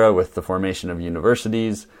medieval era with the formation of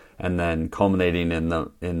universities, and then culminating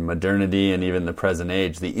in modernity and even the present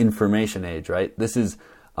age, the information age, right? This is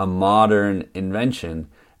a modern invention,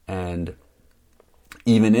 and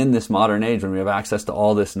even in this modern age, when we have access to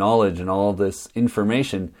all this knowledge and all this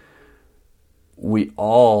information, we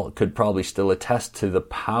all could probably still attest to the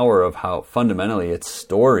power of how fundamentally it's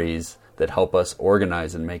stories that help us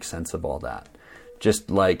organize and make sense of all that. Just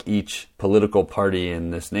like each political party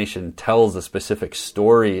in this nation tells a specific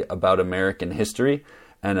story about American history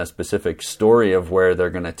and a specific story of where they're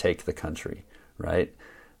going to take the country, right?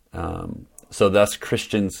 So thus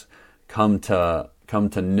Christians come to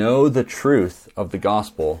know the truth of the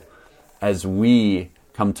gospel as we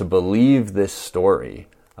come to believe this story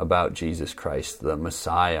about Jesus Christ, the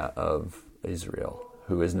Messiah of Israel,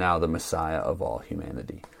 who is now the Messiah of all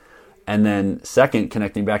humanity. And then second,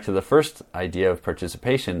 connecting back to the first idea of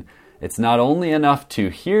participation, it's not only enough to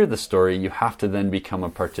hear the story, you have to then become a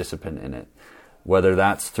participant in it. Whether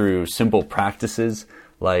that's through simple practices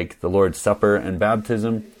like the Lord's Supper and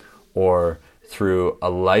baptism, or through a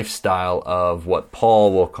lifestyle of what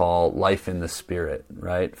Paul will call life in the Spirit,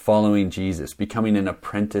 right? Following Jesus, becoming an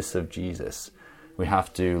apprentice of Jesus. We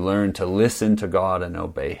have to learn to listen to God and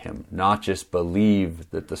obey Him, not just believe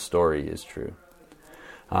that the story is true.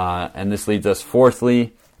 And this leads us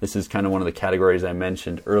fourthly, this is kind of one of the categories I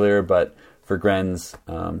mentioned earlier, but for Grenz,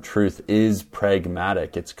 truth is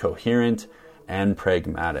pragmatic. It's coherent and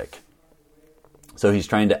pragmatic. So he's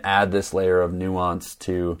trying to add this layer of nuance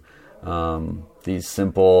to these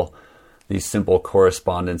simple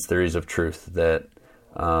correspondence theories of truth, that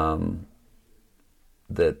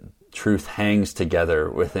that truth hangs together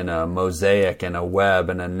within a mosaic and a web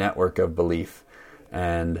and a network of belief.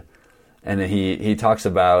 And he talks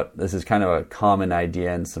about, this is kind of a common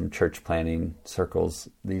idea in some church planning circles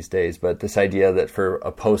these days, but this idea that for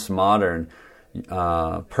a postmodern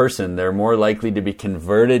person, they're more likely to be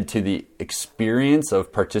converted to the experience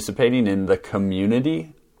of participating in the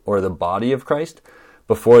community or the body of Christ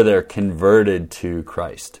before they're converted to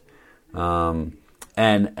Christ. And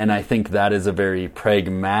I think that is a very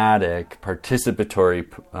pragmatic, participatory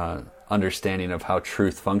understanding of how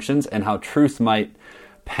truth functions and how truth might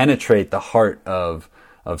penetrate the heart of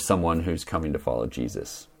someone who's coming to follow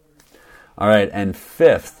Jesus. All right, and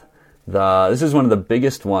fifth, this is one of the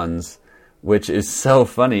biggest ones, which is so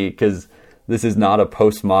funny because this is not a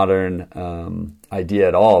postmodern idea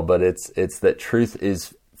at all, but it's that truth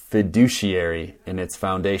is fiduciary in its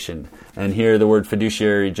foundation. And here the word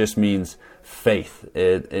fiduciary just means faith.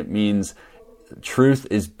 It means truth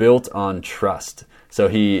is built on trust. So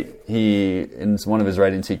he in one of his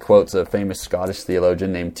writings, he quotes a famous Scottish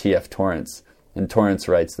theologian named T.F. Torrance. And Torrance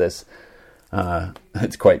writes this.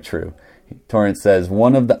 It's quite true. Torrance says,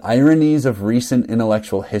 "One of the ironies of recent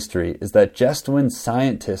intellectual history is that just when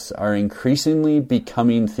scientists are increasingly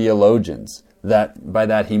becoming theologians," by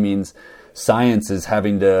that he means science is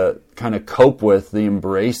having to kind of cope with the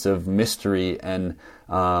embrace of mystery, and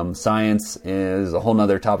science is a whole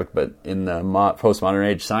nother topic, but in the postmodern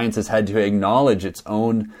age, science has had to acknowledge its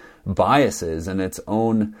own biases and its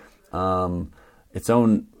own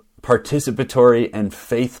participatory and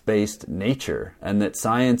faith-based nature, and that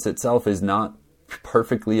science itself is not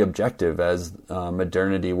perfectly objective as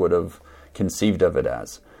modernity would have conceived of it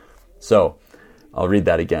as. So, I'll read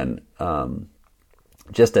that again.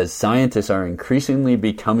 Just as scientists are increasingly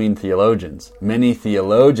becoming theologians, many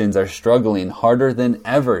theologians are struggling harder than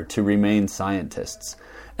ever to remain scientists.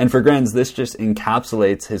 And for Grenz, this just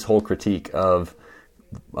encapsulates his whole critique of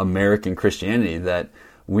American Christianity, that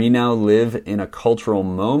we now live in a cultural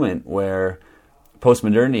moment where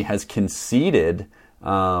postmodernity has conceded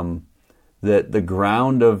that the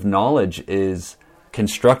ground of knowledge is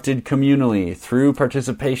constructed communally through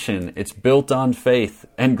participation. It's built on faith.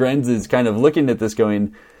 And Grenz is kind of looking at this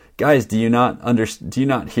going, guys, do you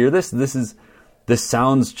not hear this? This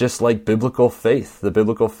sounds just like biblical faith, the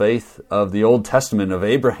biblical faith of the Old Testament, of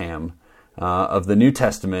Abraham, of the New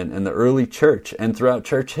Testament and the early church, and throughout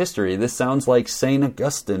church history. This sounds like St.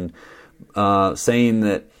 Augustine saying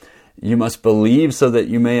that you must believe so that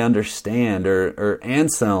you may understand, or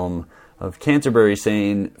Anselm of Canterbury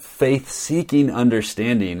saying faith seeking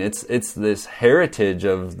understanding. It's this heritage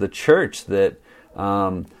of the church that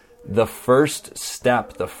the first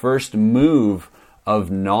step, the first move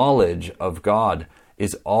of knowledge of God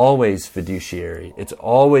is always fiduciary. It's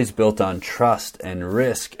always built on trust and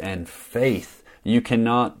risk and faith. You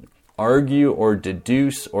cannot argue or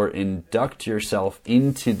deduce or induct yourself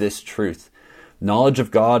into this truth. Knowledge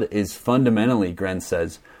of God is fundamentally, Grenz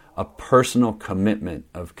says, a personal commitment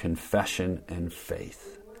of confession and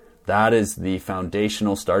faith. That is the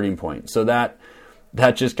foundational starting point. So that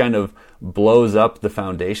just kind of blows up the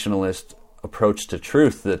foundationalist approach to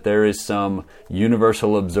truth, that there is some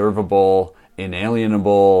universal, observable,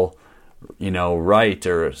 inalienable, right,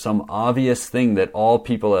 or some obvious thing that all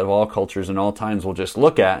people of all cultures and all times will just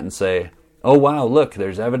look at and say, oh wow, look,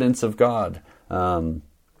 there's evidence of God. That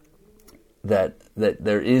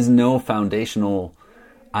there is no foundational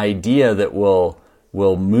idea that will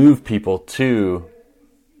move people to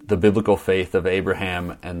the biblical faith of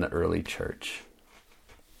Abraham and the early church.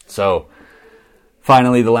 So,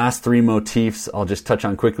 finally, the last three motifs I'll just touch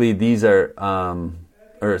on quickly. These are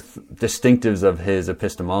distinctives of his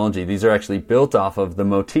epistemology. These are actually built off of the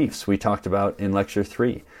motifs we talked about in Lecture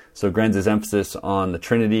 3. So Grenz's emphasis on the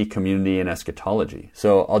Trinity, community, and eschatology.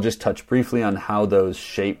 So I'll just touch briefly on how those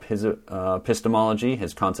shape his epistemology,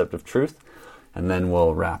 his concept of truth, and then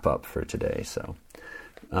we'll wrap up for today. So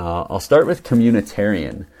I'll start with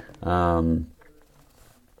communitarian.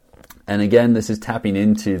 And again, this is tapping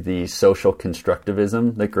into the social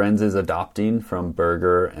constructivism that Grenz is adopting from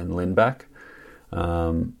Berger and Lindbeck.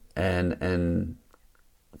 And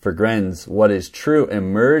for Grenz, what is true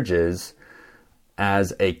emerges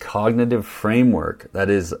as a cognitive framework, that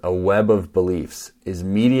is a web of beliefs, is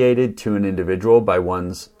mediated to an individual by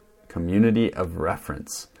one's community of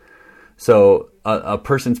reference. So a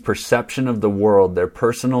person's perception of the world, their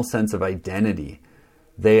personal sense of identity,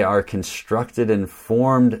 they are constructed and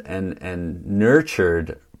formed and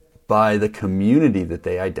nurtured by the community that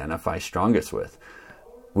they identify strongest with.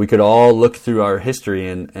 We could all look through our history,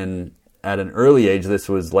 and at an early age, this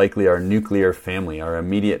was likely our nuclear family, our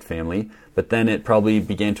immediate family, but then it probably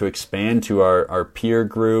began to expand to our peer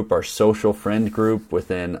group, our social friend group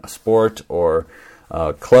within a sport or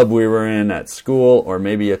a club we were in at school, or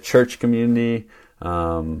maybe a church community.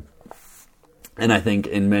 And I think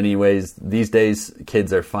in many ways, these days,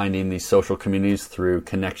 kids are finding these social communities through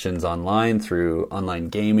connections online, through online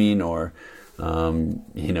gaming, or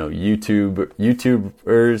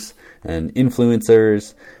YouTubers and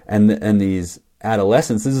influencers, and these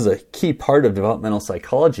adolescents. This is a key part of developmental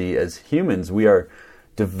psychology. As humans, we are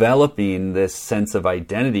developing this sense of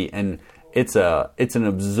identity, and it's an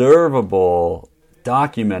observable,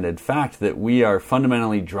 documented fact that we are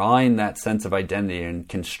fundamentally drawing that sense of identity and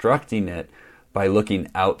constructing it by looking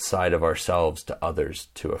outside of ourselves to others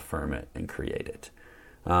to affirm it and create it.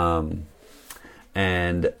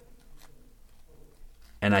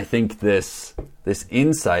 And I think this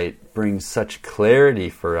insight brings such clarity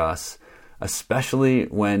for us, especially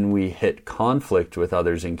when we hit conflict with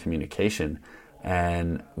others in communication,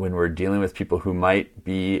 and when we're dealing with people who might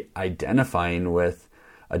be identifying with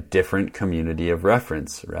a different community of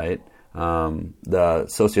reference, right? The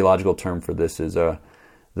sociological term for this is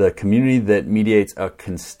the community that mediates a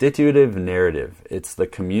constitutive narrative. It's the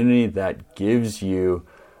community that gives you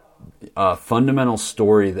a fundamental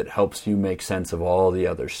story that helps you make sense of all the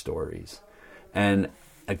other stories. And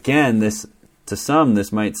again, to some,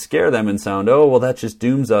 this might scare them and sound, oh, well, that just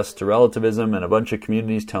dooms us to relativism and a bunch of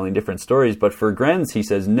communities telling different stories. But for Grenz, he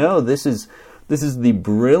says, no, this is the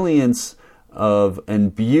brilliance of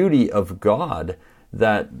and beauty of God,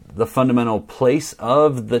 that the fundamental place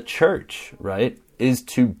of the church, right, is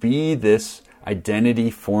to be this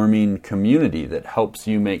identity-forming community that helps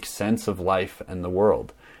you make sense of life and the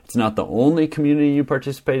world. It's not the only community you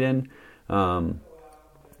participate in. And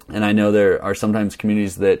I know there are sometimes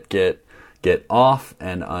communities that get off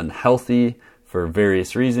and unhealthy for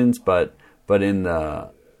various reasons, but in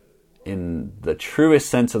the truest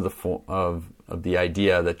sense of of the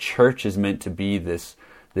idea the church is meant to be this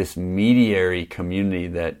mediary community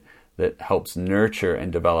that helps nurture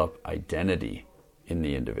and develop identity in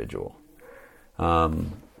the individual.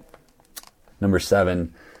 Number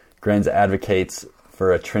 7, Grenz advocates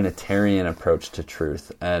for a Trinitarian approach to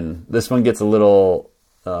truth. And this one gets a little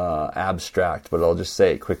abstract, but I'll just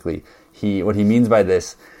say it quickly. What he means by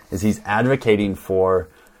this is he's advocating for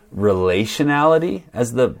relationality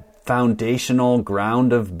as the foundational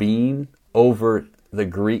ground of being over the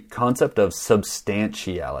Greek concept of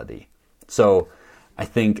substantiality. So I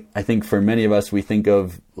think for many of us, we think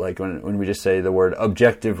of, like when we just say the word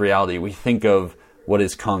objective reality, we think of what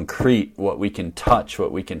is concrete, what we can touch,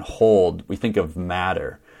 what we can hold. We think of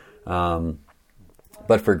matter.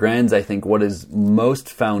 But for Grenz, I think what is most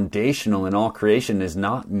foundational in all creation is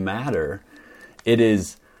not matter. It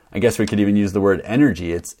is, I guess we could even use the word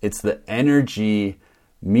energy. It's the energy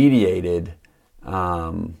mediated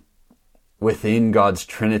within God's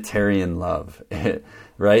Trinitarian love,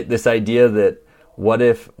 right? This idea that what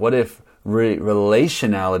if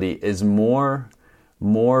relationality is more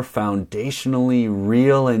foundationally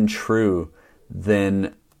real and true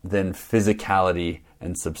than physicality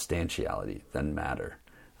and substantiality, than matter.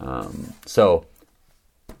 So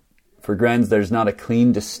for Grenz, there's not a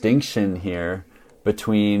clean distinction here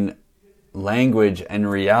between language and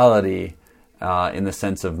reality in the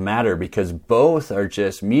sense of matter, because both are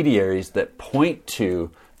just mediaries that point to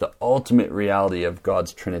the ultimate reality of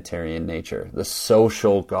God's Trinitarian nature, the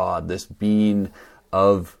social God, this being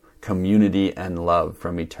of community and love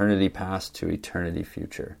from eternity past to eternity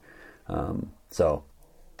future. So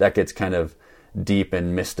that gets kind of deep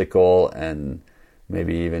and mystical, and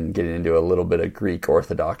maybe even getting into a little bit of Greek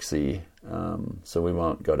orthodoxy. So we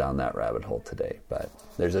won't go down that rabbit hole today. But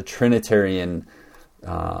there's a Trinitarian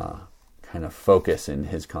kind of focus in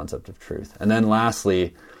his concept of truth. And then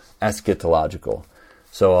lastly, eschatological.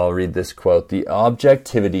 So I'll read this quote. The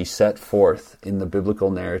objectivity set forth in the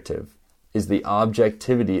biblical narrative is the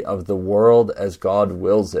objectivity of the world as God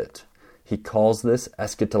wills it. He calls this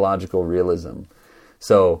eschatological realism.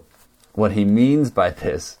 So what he means by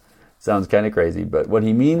this sounds kind of crazy, but what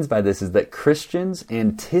he means by this is that Christians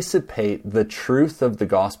anticipate the truth of the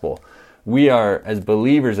gospel. We are, as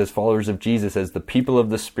believers, as followers of Jesus, as the people of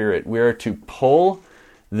the Spirit, we are to pull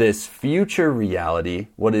this future reality,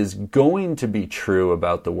 what is going to be true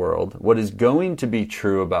about the world, what is going to be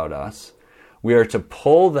true about us, we are to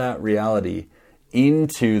pull that reality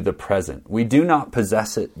into the present. We do not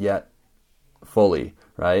possess it yet fully,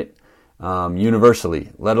 right? Universally,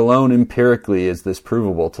 let alone empirically, is this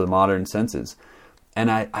provable to the modern senses.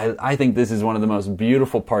 And I think this is one of the most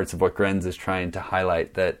beautiful parts of what Grenz is trying to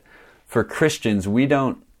highlight, that for Christians, we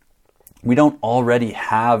don't already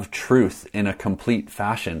have truth in a complete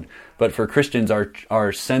fashion. But for Christians,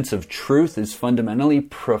 our sense of truth is fundamentally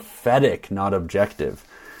prophetic, not objective.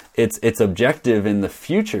 It's objective in the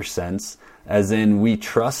future sense, as in we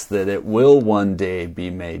trust that it will one day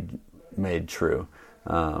be made true.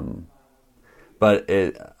 But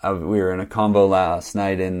we were in a convo last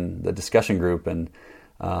night in the discussion group, and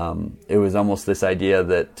it was almost this idea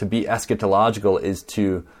that to be eschatological is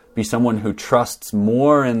to be someone who trusts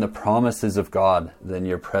more in the promises of God than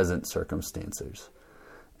your present circumstances.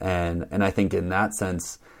 And I think in that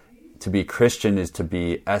sense, to be Christian is to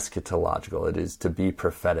be eschatological. It is to be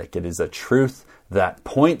prophetic. It is a truth that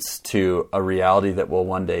points to a reality that will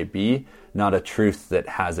one day be, not a truth that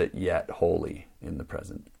has it yet wholly in the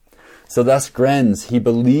present. So thus Grenz, he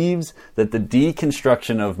believes that the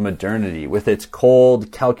deconstruction of modernity, with its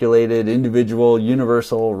cold, calculated, individual,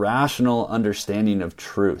 universal, rational understanding of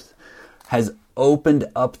truth, has opened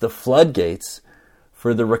up the floodgates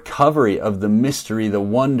for the recovery of the mystery, the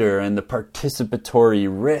wonder, and the participatory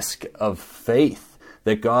risk of faith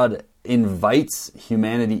that God invites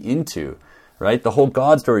humanity into, right? The whole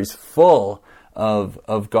God story is full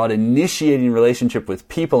of God initiating relationship with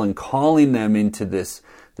people and calling them into this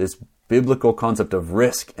biblical concept of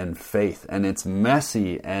risk and faith. And it's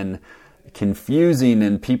messy and confusing,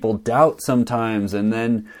 and people doubt sometimes, and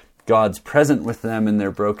then God's present with them in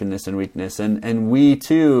their brokenness and weakness. And we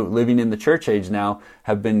too, living in the church age now,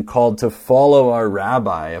 have been called to follow our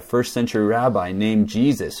rabbi, a first century rabbi named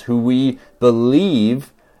Jesus, who we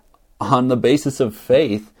believe on the basis of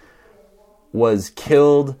faith was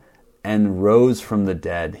killed and rose from the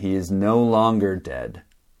dead. He is no longer dead.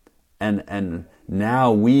 And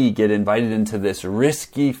now we get invited into this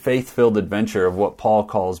risky, faith-filled adventure of what Paul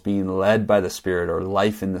calls being led by the Spirit, or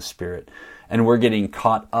life in the Spirit. And we're getting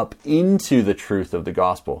caught up into the truth of the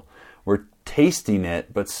gospel. We're tasting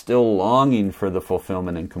it, but still longing for the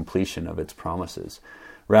fulfillment and completion of its promises.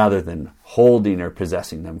 rather than holding or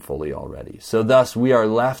possessing them fully already. So thus we are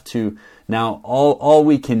left to now all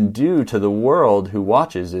we can do to the world who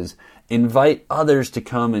watches is invite others to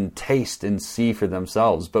come and taste and see for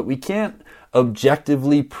themselves. But we can't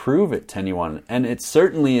objectively prove it to anyone. And it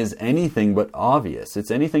certainly is anything but obvious.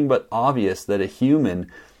 It's anything but obvious that a human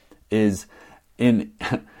is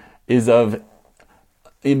of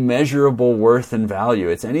immeasurable worth and value.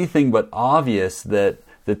 It's anything but obvious that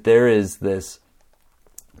there is this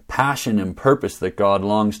passion and purpose that God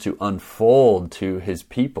longs to unfold to his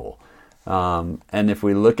people. And if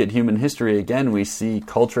we look at human history again, we see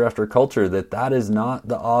culture after culture that is not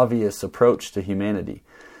the obvious approach to humanity.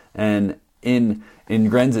 And in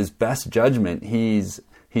Grenz's best judgment, he's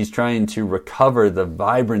trying to recover the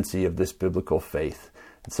vibrancy of this biblical faith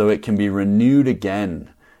so it can be renewed again,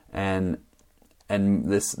 and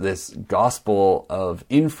this gospel of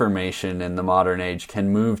information in the modern age can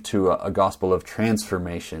move to a gospel of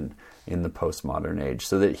transformation in the postmodern age,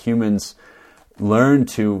 so that humans learn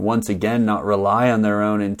to once again not rely on their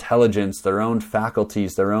own intelligence, their own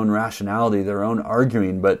faculties, their own rationality, their own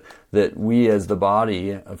arguing, but that we as the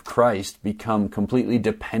body of Christ become completely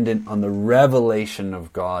dependent on the revelation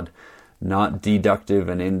of God, not deductive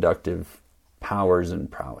and inductive powers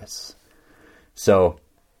and prowess. So,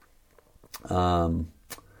 I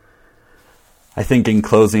think in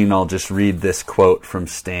closing, I'll just read this quote from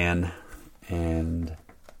Stan, and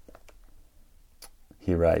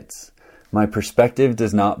he writes, "My perspective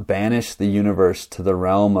does not banish the universe to the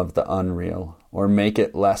realm of the unreal or make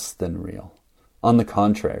it less than real. On the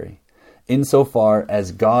contrary, insofar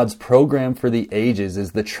as God's program for the ages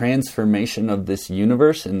is the transformation of this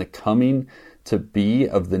universe in the coming to be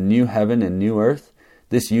of the new heaven and new earth,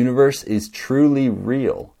 this universe is truly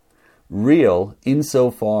real. Real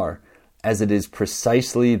insofar as it is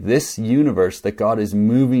precisely this universe that God is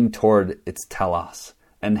moving toward its telos,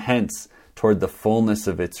 and hence toward the fullness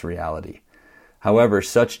of its reality. However,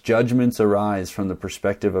 such judgments arise from the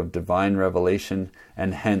perspective of divine revelation,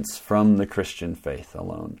 and hence from the Christian faith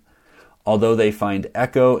alone. Although they find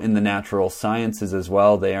echo in the natural sciences as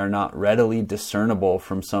well, they are not readily discernible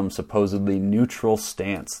from some supposedly neutral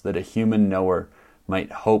stance that a human knower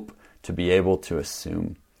might hope to be able to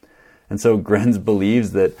assume." And so Grenz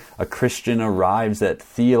believes that a Christian arrives at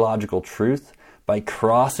theological truth by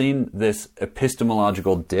crossing this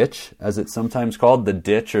epistemological ditch, as it's sometimes called, the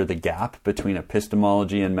ditch or the gap between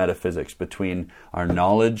epistemology and metaphysics, between our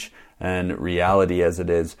knowledge and reality as it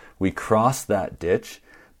is. We cross that ditch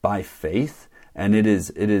by faith, and it is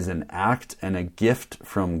an act and a gift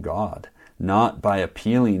from God, not by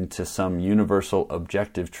appealing to some universal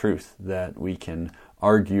objective truth that we can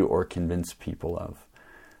argue or convince people of.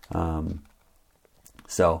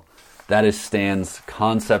 So that is Stan's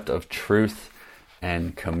concept of truth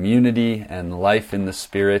and community and life in the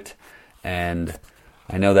Spirit. And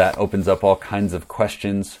I know that opens up all kinds of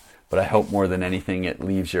questions, but I hope more than anything it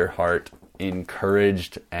leaves your heart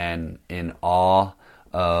encouraged and in awe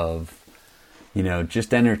of,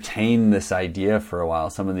 just entertain this idea for a while.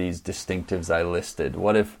 Some of these distinctives I listed.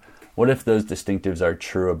 What if those distinctives are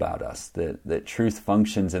true about us? That truth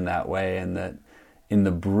functions in that way, and that in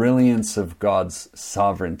the brilliance of God's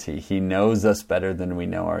sovereignty, He knows us better than we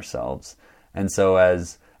know ourselves. And so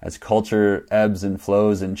as culture ebbs and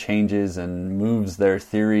flows and changes and moves their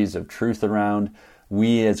theories of truth around,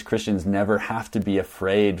 we as Christians never have to be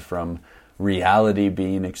afraid from reality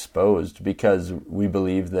being exposed, because we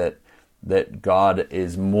believe that God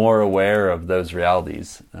is more aware of those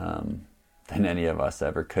realities than any of us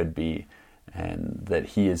ever could be, and that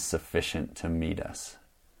He is sufficient to meet us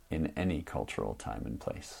in any cultural time and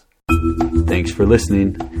place. Thanks for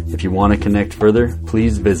listening. If you want to connect further,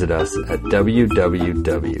 please visit us at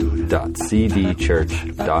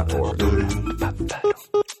www.cdchurch.org.